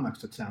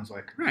Freakonomics, it sounds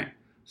like. Right.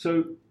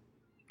 So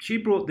she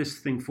brought this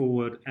thing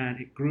forward, and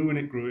it grew and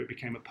it grew. It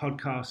became a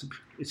podcast.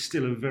 It's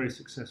still a very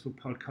successful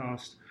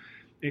podcast.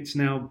 It's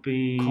now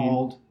been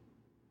called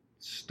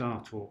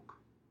Star Talk.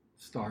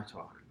 Star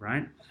Talk.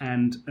 Right.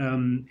 And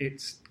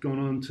it's gone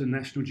on to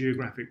National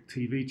Geographic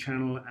TV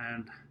channel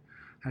and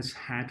has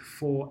had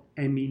 4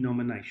 Emmy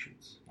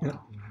nominations.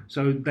 Wow.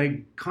 So they're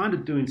kind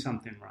of doing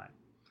something right.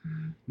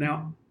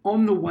 Now,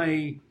 on the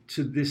way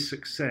to this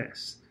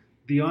success,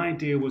 the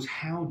idea was,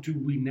 how do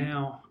we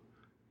now...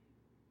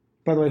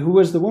 By the way, who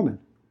was the woman?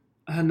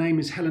 Her name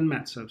is Helen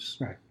Matzos.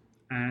 Right.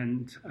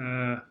 And...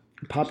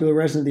 popular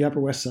resident of the Upper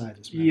West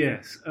Side.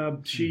 Yes.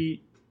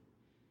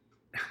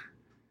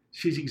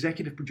 She's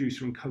executive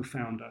producer and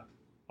co-founder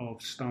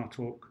of Star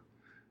Talk.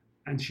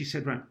 And she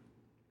said, right,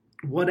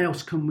 what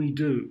else can we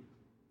do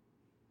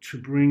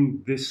to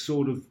bring this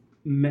sort of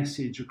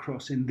message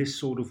across in this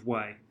sort of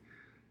way?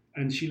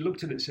 And she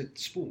looked at it and said,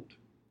 sport.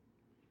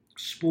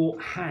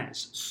 Sport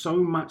has so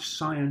much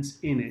science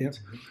in it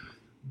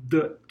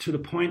that to the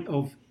point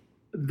of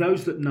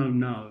those that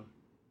know,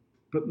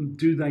 but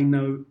do they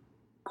know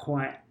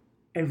quite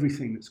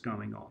everything that's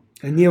going on?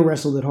 And Neil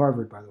wrestled at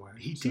Harvard, by the way.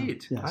 He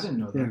did. Yes. I didn't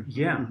know that.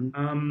 Yeah.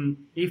 Mm-hmm.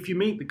 If you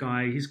meet the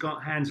guy, he's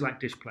got hands like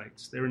dish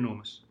plates. They're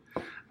enormous.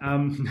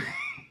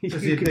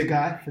 Is he a big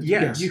guy?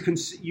 Yeah, yes.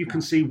 You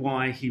can see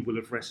why he will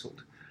have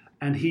wrestled.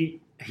 And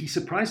he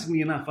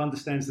surprisingly enough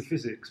understands the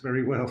physics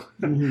very well.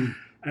 Mm-hmm.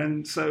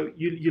 And so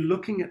you're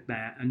looking at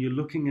that, and you're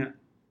looking at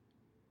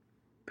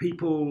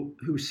people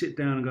who sit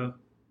down and go,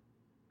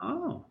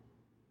 oh,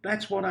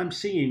 that's what I'm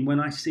seeing when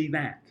I see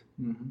that.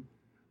 Mm-hmm.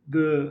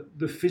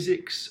 The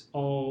physics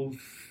of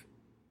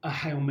a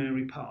Hail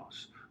Mary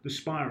pass, the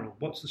spiral.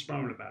 What's the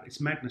spiral about? It's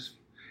a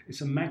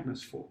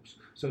Magnus force.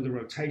 So the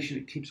rotation,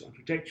 it keeps on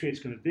trajectory. It's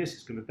going to this,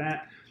 it's going to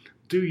that.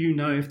 Do you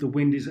know if the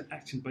wind is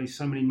acting by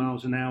so many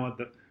miles an hour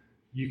that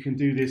you can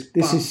do this?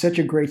 This is such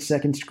a great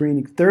third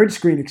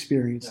screen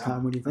experience,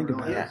 Tom, when you think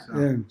about it.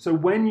 Yeah. So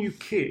when you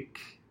kick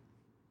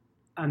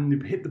and you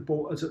hit the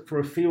ball for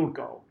a field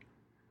goal,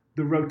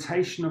 the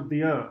rotation of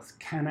the earth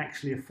can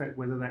actually affect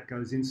whether that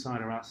goes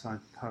inside or outside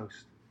the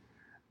post.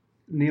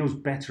 Neil's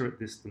better at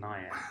this than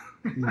I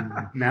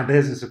am. Now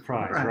there's a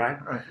surprise,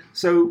 right? Right.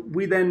 So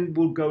we then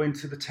will go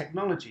into the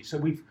technology. So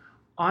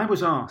I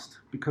was asked,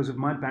 because of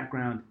my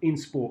background in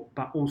sport,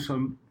 but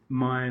also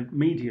my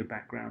media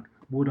background,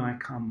 would I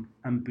come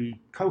and be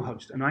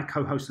co-host? And I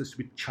co-host this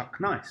with Chuck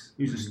Nice,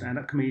 who's a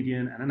stand-up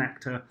comedian and an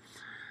actor.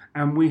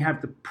 And we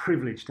have the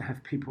privilege to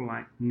have people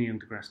like Neil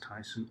deGrasse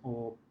Tyson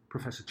or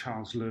Professor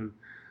Charles Liu.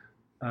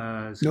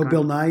 No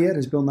Bill Nye yet?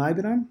 Has Bill Nye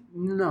been on?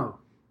 No.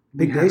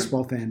 Big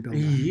baseball fan, Bill Nye.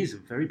 He is a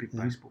very big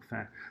baseball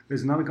fan.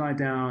 There's another guy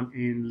down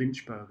in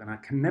Lynchburg, and I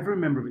can never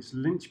remember if it's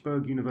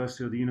Lynchburg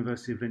University or the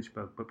University of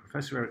Lynchburg, but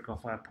Professor Eric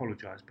Goff, I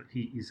apologize, but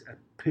he is a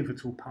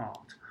pivotal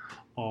part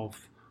of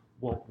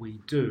what we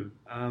do.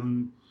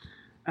 And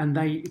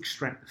they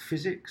extract the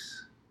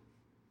physics.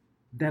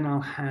 Then I'll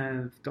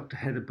have Dr.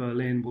 Heather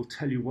Berlin will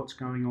tell you what's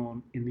going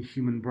on in the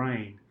human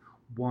brain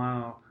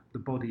while the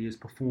body is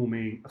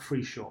performing a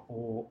free shot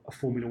or a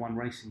Formula One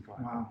racing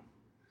drive. Wow.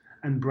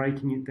 And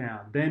breaking it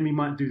down. Then we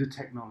might do the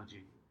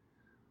technology.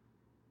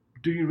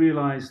 Do you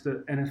realize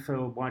that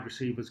NFL wide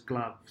receivers'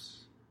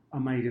 gloves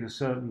are made in a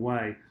certain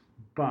way?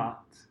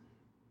 But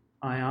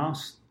I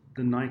asked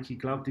the Nike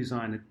glove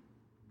designer,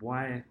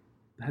 why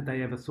had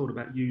they ever thought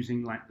about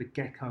using like the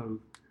gecko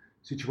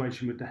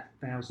situation with the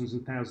thousands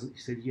and thousands? He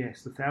said,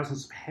 yes, the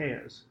thousands of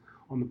hairs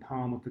on the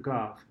palm of the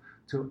glove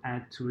to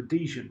add to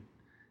adhesion.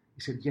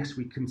 He said, yes,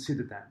 we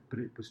considered that, but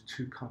it was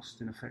too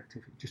cost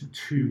ineffective, just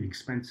too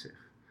expensive.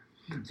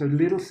 So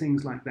little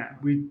things like that.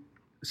 We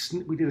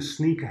did a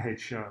sneakerhead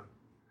show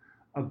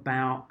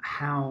about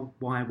how,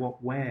 why,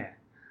 what, where.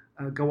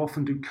 Go off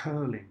and do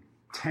curling,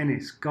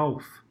 tennis,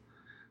 golf,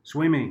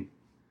 swimming.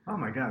 Oh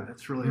my God,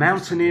 that's really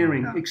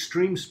mountaineering, yeah.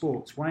 Extreme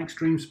sports. Why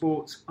extreme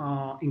sports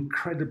are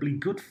incredibly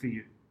good for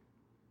you?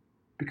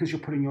 Because you're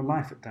putting your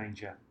life at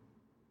danger?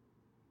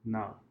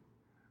 No.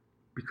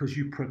 Because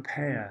you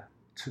prepare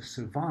to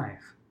survive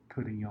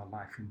putting your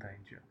life in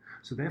danger.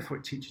 So therefore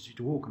it teaches you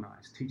to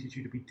organize, teaches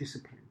you to be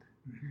disciplined.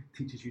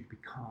 Teaches you to be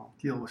calm.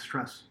 Deal with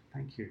stress.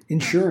 Thank you.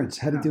 Insurance.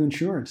 How to do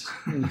insurance.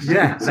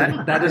 Yeah,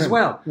 that as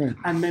well. Right.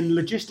 And then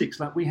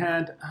logistics. Like we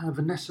had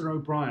Vanessa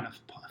O'Brien. I've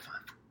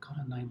got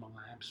her name on.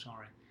 I am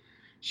sorry.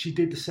 She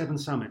did the 7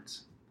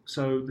 summits.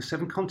 So the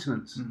 7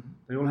 continents. Mm-hmm.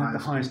 They all have the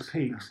highest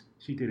peaks.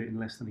 Yeah. She did it in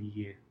less than a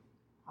year.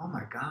 Oh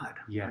my God.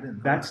 Yeah.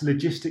 That's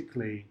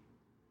logistically.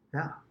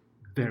 Yeah.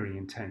 Very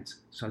intense.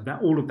 So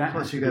that all of that.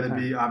 Plus, you got to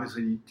be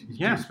obviously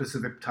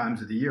specific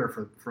times of the year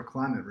for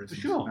climate reasons.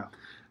 For sure. Yeah.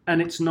 And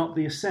it's not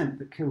the ascent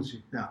that kills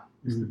you. Yeah.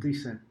 It's the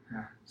descent.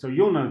 Yeah. So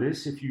you'll know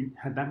this if you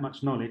had that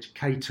much knowledge.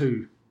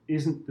 K2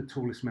 isn't the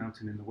tallest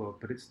mountain in the world,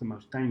 but it's the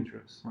most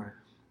dangerous. Right.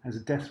 Has a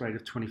death rate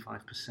of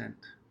 25%.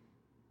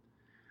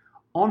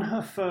 On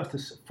her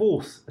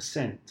fourth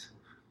ascent,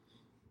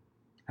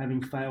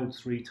 having failed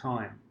 3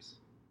 times,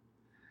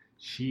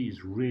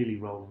 she's really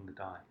rolling the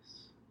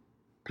dice.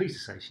 Pleased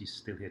to say she's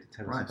still here to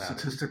tell us about it.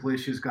 Statistically,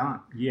 she's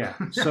gone. Yeah.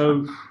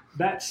 So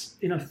that's,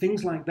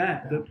 things like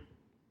that. Yeah.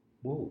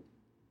 Whoa.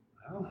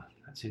 Oh,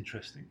 that's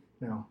interesting.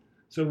 Yeah.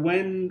 So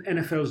when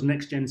NFL's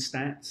Next Gen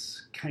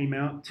Stats came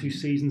out 2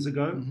 seasons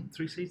ago,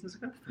 3 seasons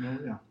ago,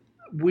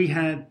 we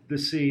had the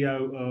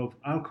CEO of,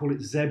 I'll call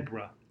it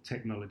Zebra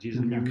Technologies,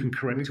 and you can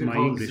correct my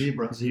English.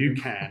 Zebra. You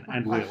can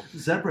and will.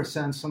 Zebra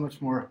sounds so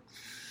much more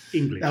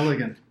English.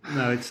 Elegant.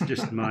 No, it's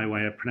just my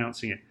way of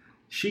pronouncing it.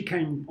 She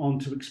came on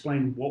to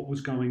explain what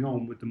was going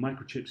on with the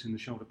microchips in the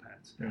shoulder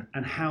pads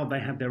and how they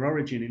have their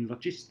origin in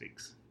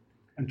logistics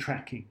and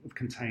tracking of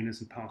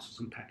containers and parcels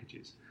and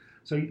packages.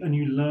 So, and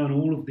you learn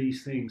all of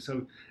these things.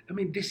 So,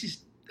 this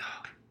is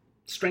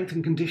strength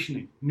and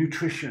conditioning,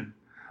 nutrition,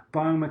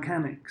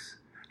 biomechanics,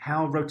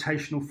 how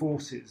rotational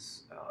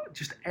forces,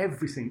 just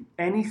everything.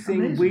 Anything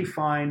Amazing. We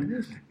find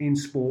Amazing. In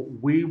sport,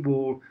 we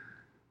will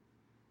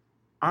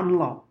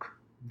unlock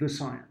the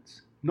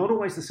science. Not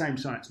always the same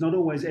science, not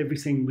always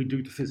everything we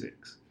do to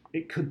physics.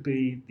 It could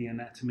be the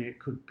anatomy, it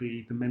could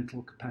be the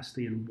mental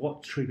capacity and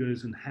what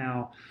triggers and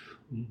how,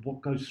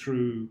 what goes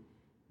through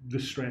the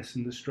stress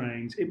and the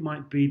strains. It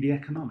might be the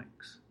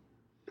economics.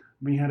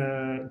 We had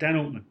Dan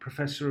Altman,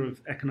 professor of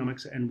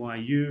economics at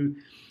NYU,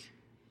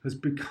 has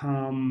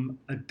become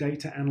a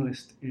data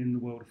analyst in the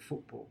world of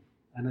football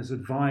and has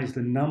advised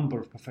a number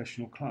of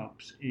professional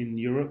clubs in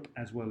Europe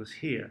as well as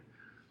here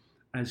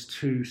as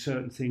to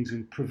certain things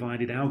and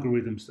provided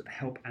algorithms that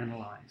help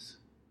analyze.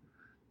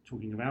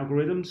 Talking of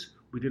algorithms,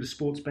 we did a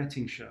sports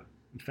betting show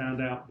and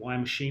found out why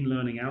machine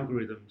learning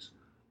algorithms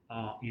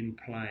are in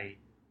play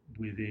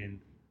within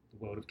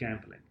the world of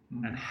gambling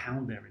and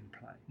how they're in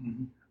play.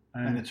 Mm-hmm.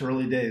 And it's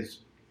early days.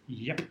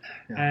 Yep.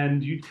 Yeah.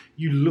 And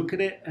you look at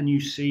it and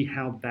you see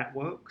how that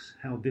works,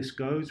 how this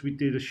goes. We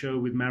did a show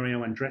with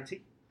Mario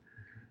Andretti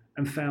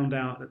and found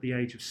out at the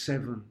age of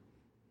 7,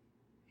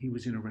 he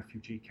was in a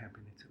refugee camp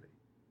in Italy.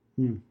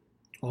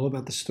 All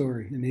about the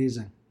story.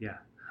 Amazing. Yeah.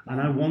 And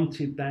I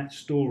wanted that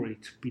story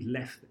to be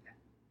left there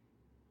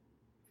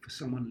for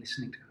someone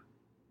listening to go,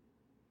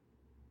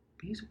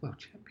 but he's a world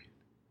champion.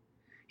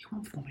 He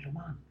won Formula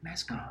One,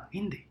 NASCAR,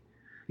 Indy.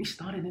 He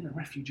started in a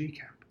refugee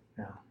camp.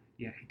 Yeah.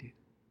 Yeah, he did.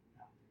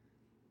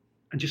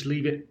 And just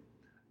leave it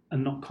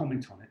and not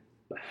comment on it,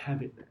 but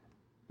have it there.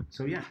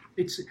 So yeah,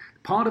 it's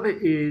part of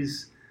it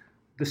is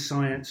the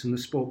science and the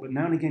sport, but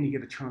now and again you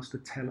get a chance to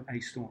tell a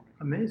story.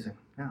 Amazing,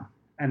 yeah.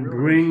 And really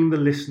bring the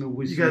listener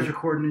with you. You guys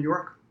record in New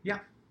York? Yeah.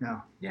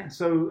 Yeah. Yeah,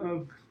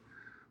 so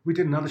we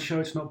did another show.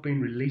 It's not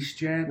been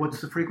released yet. What's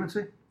the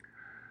frequency?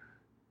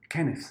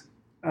 Kenneth.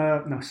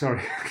 No,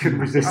 sorry. Couldn't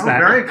resist that.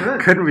 Very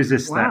good. Couldn't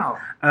resist that. Wow.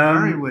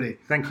 Very witty.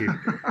 Thank you.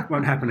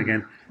 Won't happen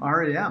again.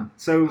 REM.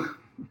 So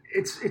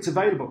it's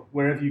available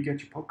wherever you get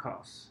your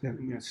podcasts.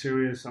 Yeah.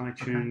 Sirius,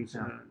 iTunes,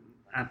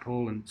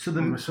 Apple, and so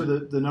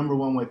the number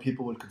one way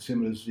people would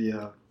consume it is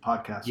via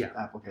podcast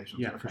applications.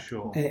 Yeah, for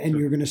sure. And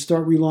you're going to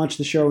relaunch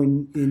the show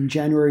in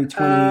January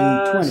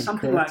 2020,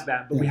 something correct? like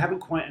that. But we haven't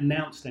quite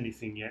announced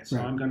anything yet,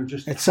 so I'm going to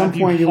just at some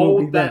point you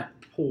hold that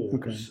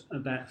pause,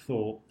 that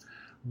thought.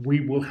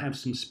 We will have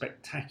some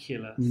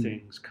spectacular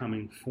things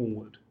coming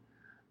forward.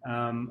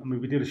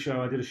 We did a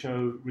show. I did a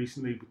show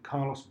recently with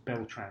Carlos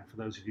Beltran. For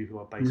those of you who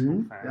are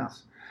baseball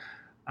fans,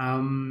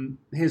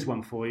 here's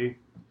one for you.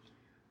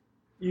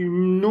 You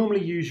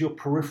normally use your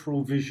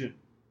peripheral vision,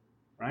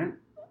 right?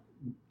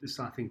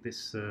 I think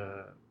this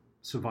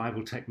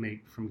survival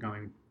technique from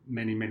going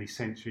many, many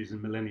centuries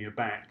and millennia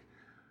back.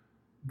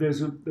 There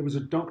was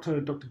a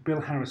doctor, Dr. Bill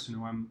Harrison,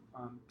 who I'm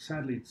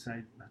sadly to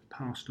say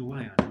passed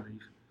away, I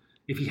believe.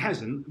 If he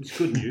hasn't, it's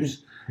good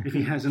news. If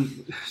he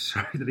hasn't,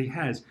 sorry that he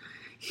has.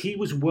 He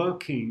was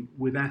working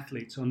with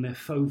athletes on their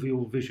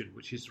foveal vision,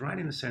 which is right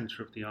in the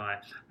center of the eye,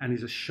 and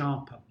is a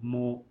sharper,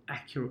 more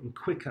accurate and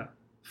quicker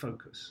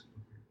focus.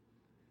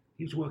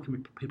 He was working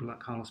with people like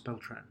Carlos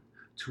Beltran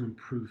to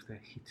improve their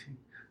hitting,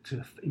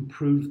 to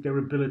improve their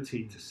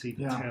ability to see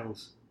the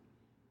tells,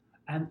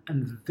 and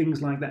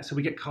things like that. So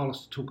we get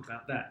Carlos to talk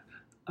about that.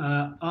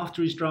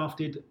 After he's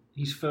drafted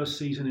his first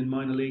season in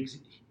minor leagues,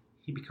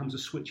 he becomes a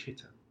switch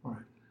hitter. Right.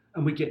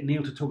 And we get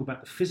Neil to talk about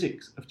the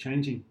physics of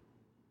changing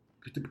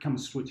to become a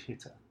switch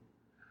hitter.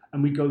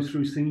 And we go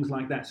through things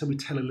like that. So we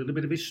tell a little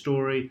bit of his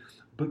story,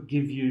 but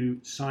give you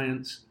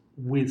science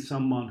with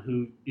someone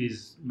who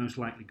is most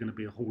likely going to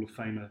be a Hall of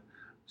Famer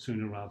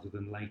sooner rather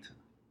than later.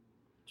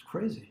 It's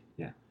crazy.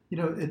 Yeah.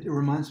 It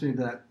reminds me of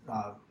that,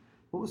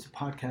 what was the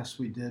podcast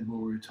we did where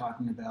we were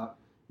talking about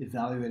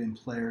evaluating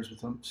players with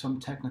some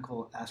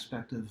technical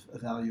aspect of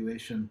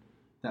evaluation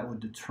that would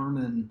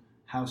determine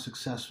how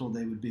successful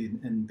they would be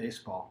in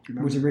baseball. Do you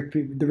remember? Was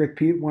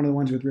it one of the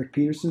ones with Rick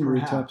Peterson where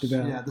he talked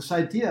about... this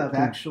idea of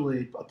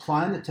actually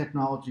applying the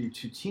technology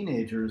to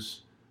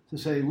teenagers to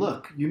say,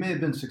 look, you may have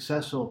been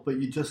successful,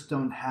 but you just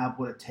don't have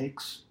what it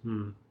takes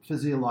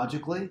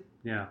physiologically.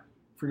 Yeah.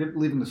 Forget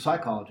leaving the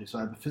psychology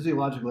side, but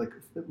physiologically,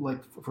 like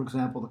for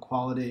example, the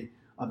quality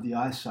of the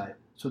eyesight.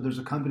 So there's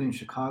a company in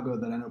Chicago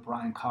that I know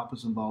Brian Kopp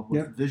is involved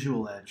with,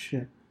 Visual Edge,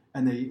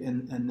 and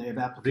they have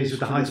applications. These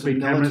are the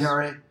high-speed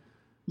cameras.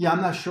 Yeah,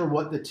 I'm not sure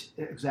what the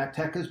exact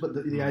tech is, but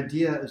the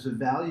idea is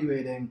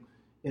evaluating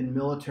in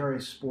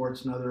military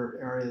sports and other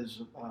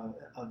areas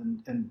of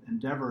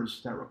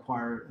endeavors that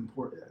require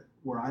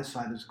where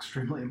eyesight is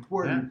extremely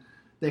important. Yeah.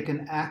 They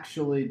can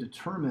actually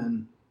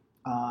determine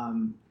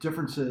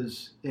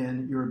differences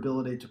in your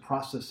ability to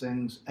process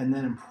things and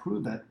then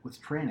improve it with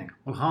training.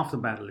 Well, half the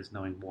battle is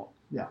knowing what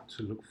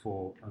to look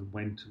for and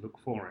when to look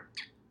for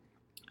it.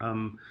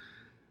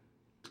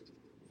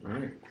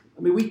 Right.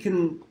 I mean, we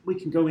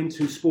can go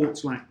into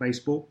sports like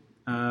baseball.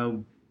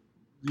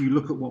 You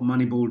look at what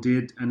Moneyball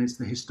did, and it's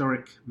the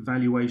historic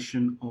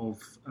valuation of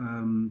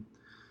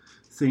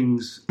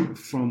things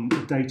from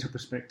a data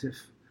perspective.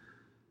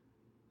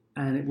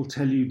 And it will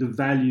tell you the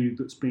value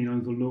that's been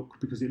overlooked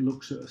because it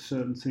looks at a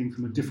certain thing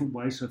from a different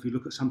way. So if you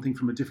look at something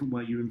from a different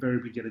way, you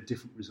invariably get a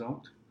different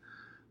result.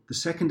 The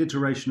second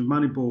iteration of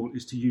Moneyball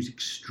is to use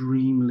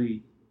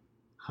extremely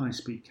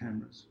high-speed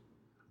cameras.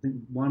 I think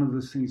one of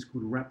the things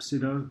called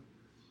Rapsido,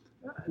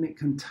 and it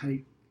can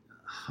take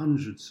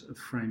hundreds of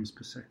frames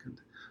per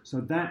second.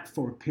 So that,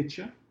 for a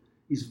pitcher,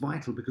 is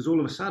vital because all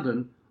of a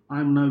sudden,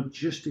 I know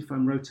just if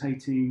I'm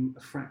rotating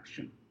a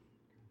fraction,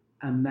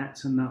 and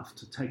that's enough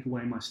to take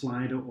away my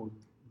slider or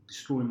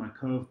destroy my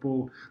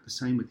curveball. The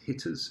same with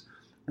hitters.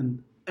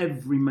 And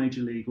every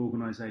major league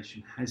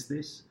organization has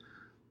this.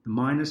 The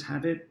minors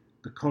have it.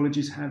 The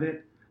colleges have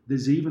it.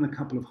 There's even a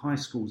couple of high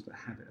schools that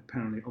have it,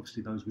 apparently,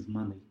 obviously those with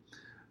money.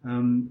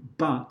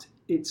 But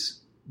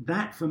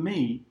that, for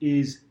me,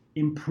 is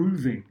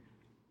improving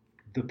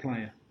the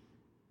player,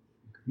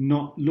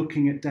 not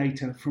looking at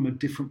data from a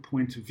different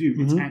point of view.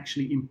 It's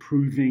actually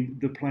improving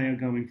the player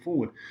going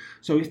forward.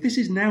 So if this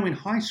is now in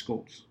high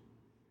schools,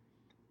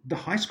 the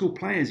high school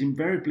players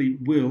invariably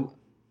will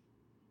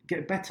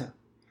get better.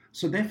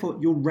 So therefore,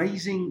 you're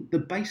raising the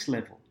base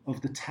level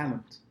of the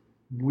talent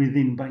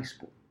within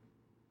baseball.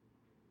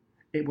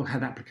 It will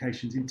have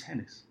applications in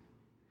tennis.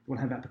 It will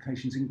have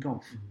applications in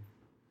golf.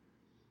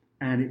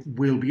 And it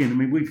will begin. I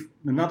mean,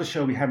 another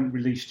show we haven't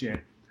released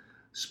yet,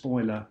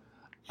 spoiler,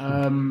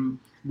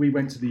 we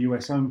went to the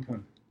US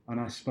Open and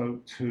I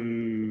spoke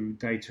to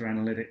data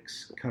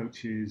analytics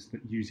coaches that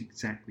use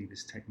exactly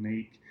this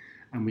technique.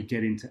 And we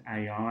get into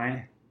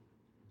AI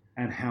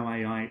and how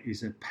AI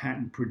is a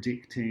pattern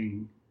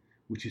predicting,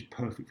 which is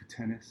perfect for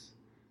tennis,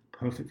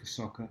 perfect for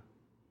soccer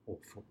or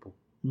football.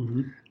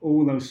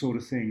 All those sort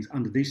of things.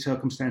 Under these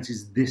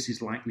circumstances, this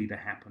is likely to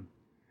happen.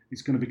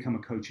 It's going to become a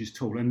coach's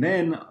tool. And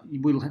then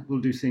we'll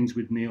do things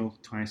with Neil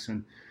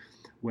Tyson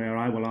where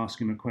I will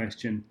ask him a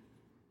question,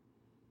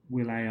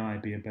 will AI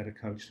be a better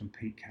coach than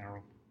Pete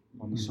Carroll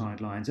on the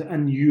sidelines?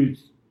 And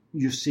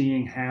you're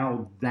seeing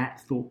how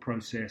that thought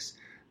process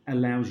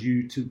allows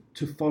you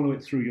to follow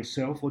it through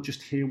yourself or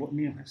just hear what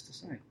Neil has to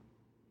say.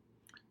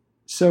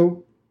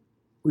 So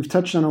we've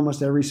touched on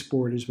almost every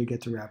sport as we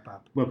get to wrap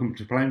up. Welcome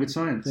to Playing with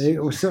Science.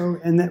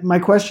 My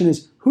question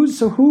is,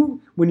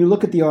 who, when you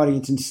look at the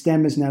audience, and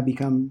STEM has now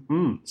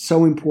become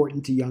so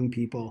important to young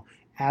people,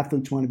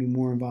 athletes want to be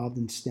more involved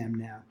in STEM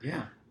now.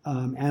 Yeah.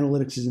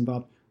 Analytics is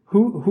involved.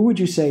 Who would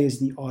you say is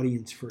the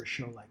audience for a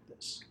show like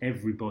this?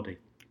 Everybody.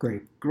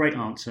 Great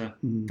answer.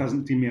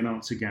 Doesn't give me an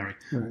answer, Gary.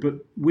 Right. But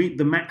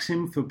the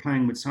maxim for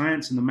Playing with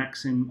Science and the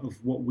maxim of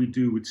what we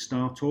do with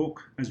Star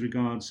Talk as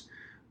regards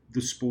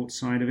the sports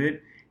side of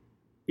it,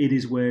 it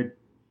is where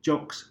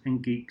jocks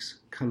and geeks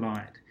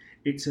collide.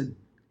 It's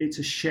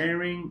a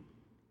sharing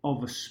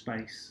of a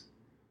space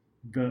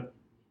that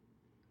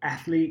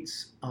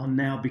athletes are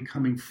now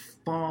becoming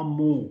far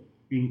more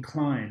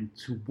inclined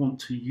to want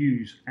to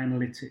use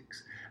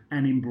analytics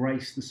and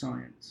embrace the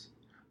science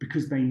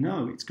because they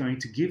know it's going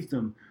to give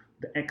them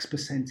the X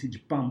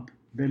percentage bump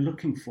they're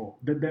looking for,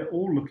 that they're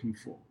all looking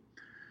for.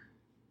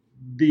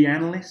 The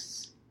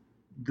analysts,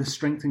 the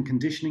strength and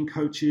conditioning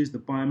coaches, the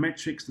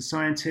biometrics, the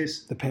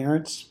scientists, the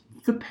parents,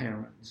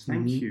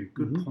 thank you,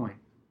 good point,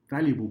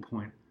 valuable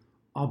point,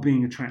 are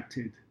being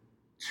attracted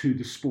to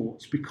the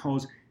sports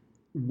because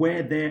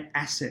where their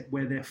asset,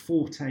 where their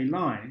forte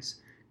lies,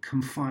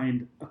 can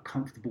find a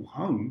comfortable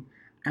home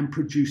and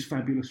produce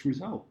fabulous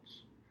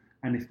results.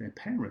 And if they're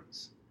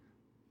parents,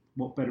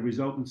 what better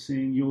result than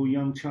seeing your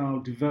young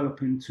child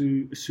develop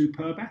into a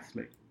superb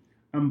athlete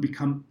and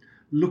become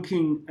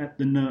looking at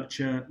the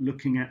nurture,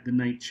 looking at the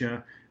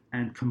nature,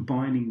 and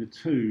combining the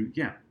two.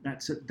 Yeah,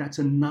 that's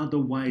another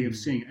way of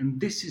seeing it. And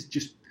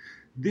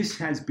this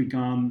has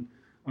begun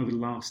over the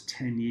last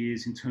 10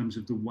 years in terms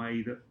of the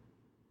way that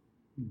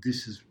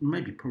this is,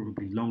 maybe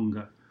probably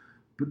longer,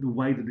 but the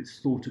way that it's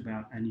thought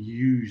about and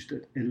used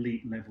at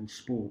elite level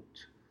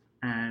sport.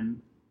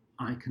 And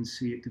I can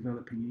see it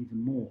developing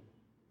even more,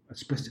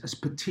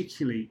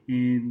 particularly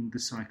in the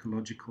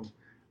psychological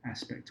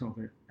aspect of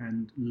it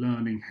and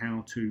learning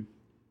how to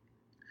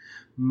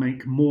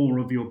make more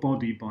of your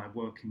body by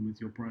working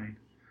with your brain.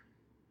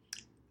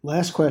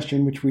 Last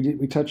question, which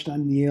we touched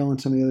on Neil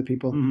and some of the other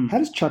people. How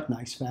does Chuck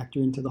Nice factor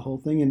into the whole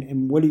thing,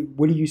 and what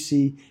do you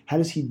see? How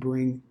does he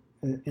bring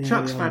an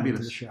Chuck's element fabulous.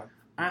 to the show?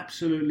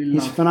 Absolutely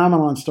He's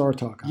phenomenal on Star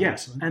Talk, obviously.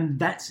 Yes, and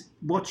that's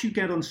what you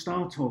get on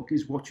Star Talk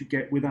is what you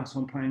get with us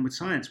on Playing with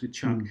Science with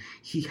Chuck.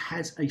 He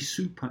has a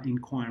super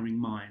inquiring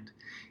mind.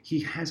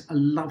 He has a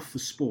love for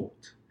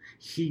sport.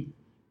 He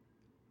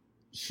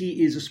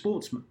is a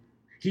sportsman.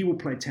 He will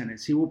play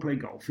tennis. He will play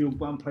golf. He'll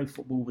go and play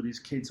football with his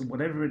kids or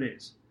whatever it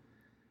is.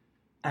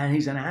 And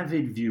he's an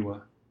avid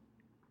viewer.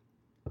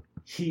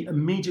 He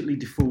immediately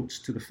defaults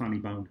to the funny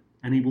bone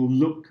and he will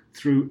look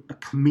through a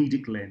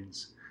comedic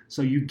lens.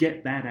 So you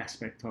get that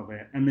aspect of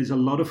it. And there's a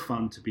lot of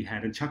fun to be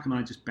had. And Chuck and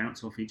I just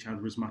bounce off each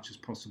other as much as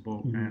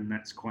possible. And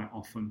that's quite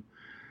often.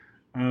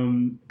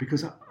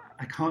 Because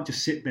I can't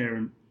just sit there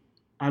and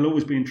I'll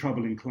always be in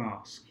trouble in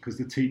class because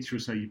the teacher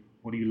will say,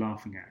 "What are you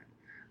laughing at?"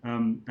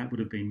 That would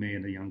have been me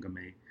and a younger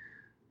me.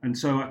 And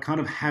so I kind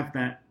of have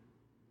that.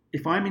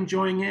 If I'm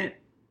enjoying it,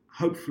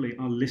 hopefully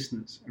our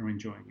listeners are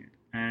enjoying it.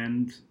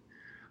 And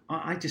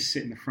I just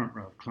sit in the front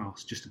row of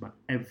class just about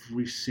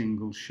every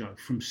single show,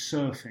 from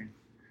surfing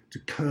to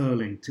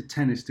curling to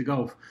tennis to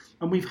golf.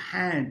 And we've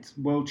had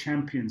world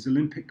champions,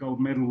 Olympic gold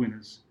medal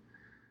winners,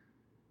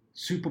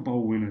 Super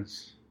Bowl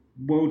winners,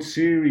 World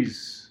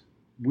Series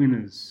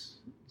winners,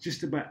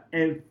 just about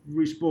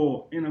every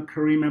sport.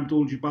 Kareem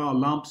Abdul-Jabbar,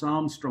 Lance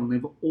Armstrong,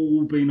 they've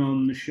all been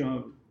on the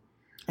show.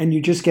 And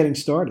you're just getting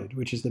started,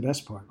 which is the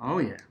best part. Oh,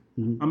 yeah.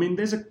 I mean,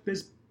 there's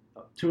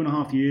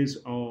 2.5 years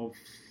of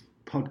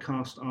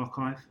podcast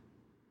archive.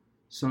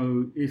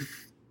 So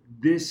if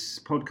this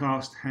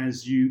podcast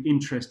has you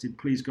interested,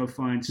 please go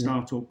find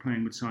Star Talk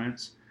Playing with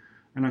Science.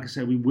 And like I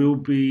said, we will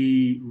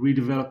be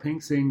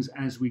redeveloping things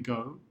as we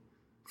go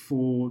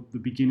for the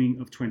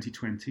beginning of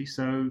 2020.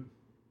 So,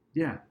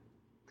 yeah,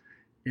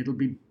 it'll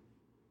be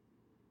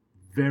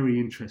very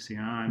interesting.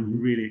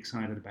 I'm really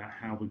excited about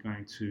how we're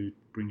going to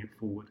bring it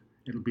forward.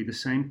 It'll be the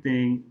same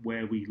thing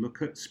where we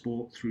look at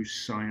sport through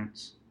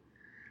science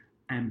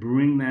and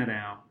bring that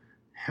out,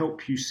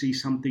 help you see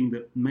something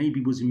that maybe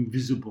was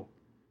invisible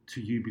to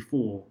you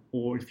before,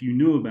 or if you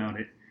knew about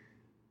it,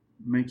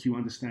 make you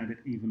understand it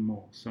even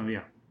more. So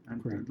yeah,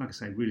 and like I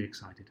say, really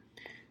excited.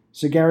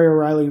 So Gary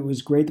O'Reilly, it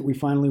was great that we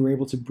finally were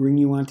able to bring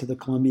you onto the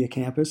Columbia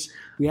campus.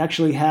 We had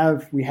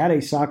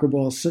a soccer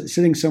ball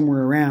sitting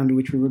somewhere around,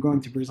 which we were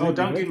going to present. Oh,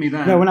 don't give me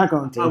that. No, we're not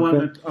going to. I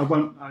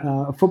won't.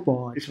 A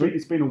football, actually.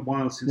 It's been a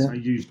while since I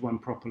used one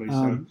properly.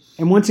 So.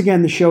 And once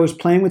again, the show is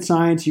Playing with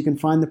Science. You can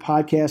find the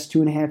podcast,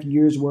 2.5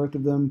 years worth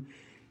of them.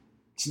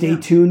 Stay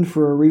tuned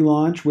for a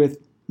relaunch with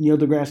Neil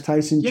deGrasse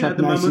Tyson, Chuck at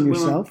the Nice, and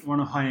moment yourself. we're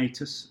on a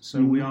hiatus,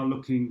 so we are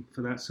looking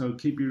for that. So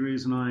keep your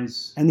ears and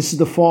eyes. And this is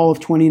the fall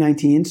of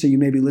 2019, so you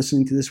may be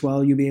listening to this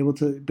while you'll be able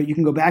to, but you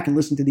can go back and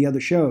listen to the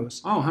other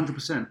shows. Oh,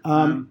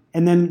 100%.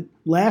 And then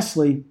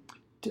lastly,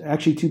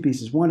 actually two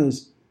pieces. One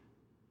is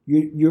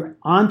you're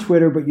on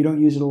Twitter, but you don't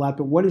use it a lot.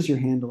 But what is your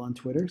handle on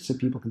Twitter so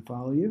people can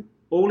follow you?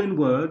 All in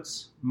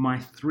words, my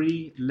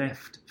 3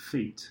 left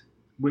feet,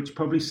 which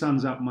probably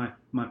sums up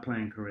my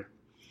playing career.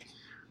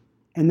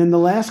 And then the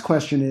last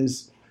question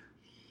is,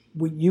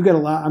 you get a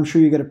lot. I'm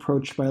sure you get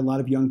approached by a lot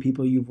of young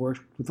people. You've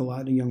worked with a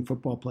lot of young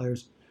football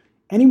players.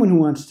 Anyone who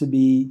wants to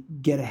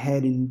get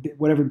ahead in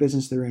whatever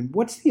business they're in,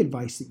 what's the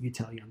advice that you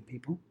tell young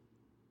people?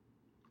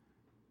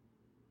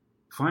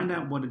 Find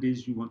out what it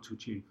is you want to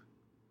achieve.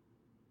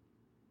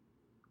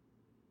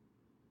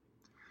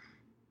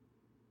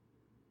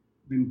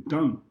 Then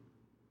don't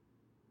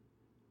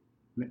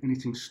let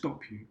anything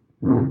stop you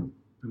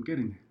from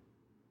getting there.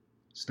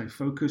 Stay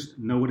focused,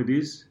 know what it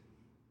is,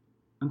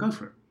 and go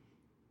for it.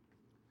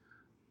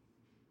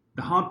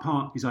 The hard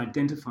part is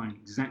identifying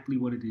exactly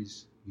what it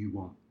is you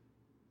want.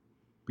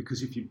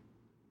 Because if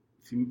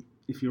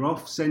you're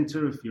off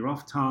center, if you're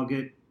off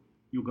target,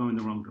 you'll go in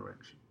the wrong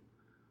direction.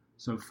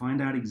 So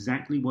find out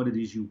exactly what it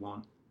is you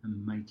want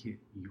and make it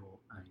your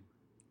aim.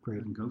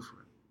 Great. And go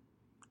for it.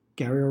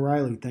 Gary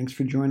O'Reilly, thanks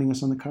for joining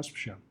us on The Cusp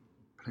Show.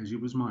 Pleasure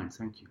was mine.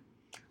 Thank you.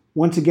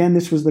 Once again,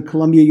 this was the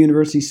Columbia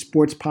University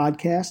Sports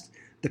Podcast,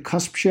 The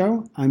Cusp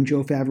Show. I'm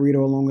Joe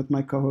Favorito along with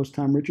my co-host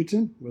Tom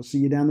Richardson. We'll see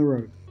you down the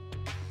road.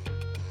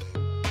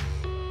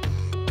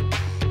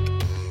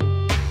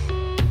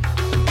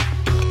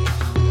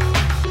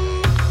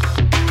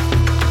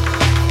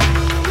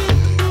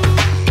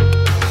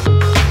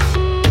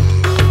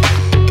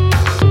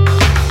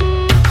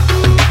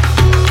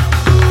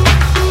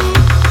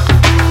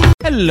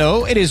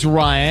 Hello, it is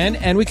Ryan,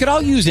 and we could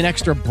all use an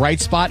extra bright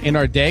spot in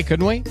our day,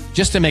 couldn't we?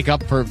 Just to make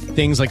up for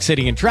things like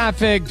sitting in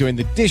traffic, doing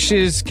the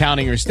dishes,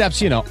 counting your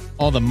steps,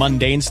 all the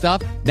mundane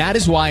stuff. That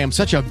is why I'm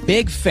such a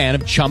big fan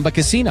of Chumba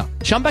Casino.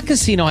 Chumba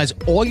Casino has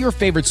all your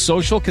favorite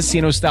social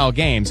casino-style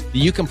games that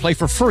you can play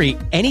for free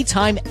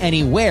anytime,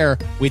 anywhere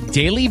with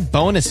daily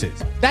bonuses.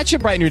 That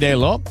should brighten your day a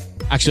little.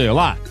 Actually, a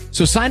lot.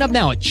 So sign up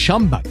now at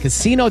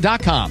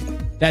ChumbaCasino.com.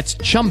 That's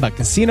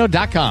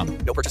ChumbaCasino.com.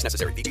 No purchase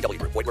necessary. VGW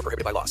Group. Void where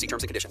prohibited by law. See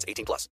terms and conditions. 18+.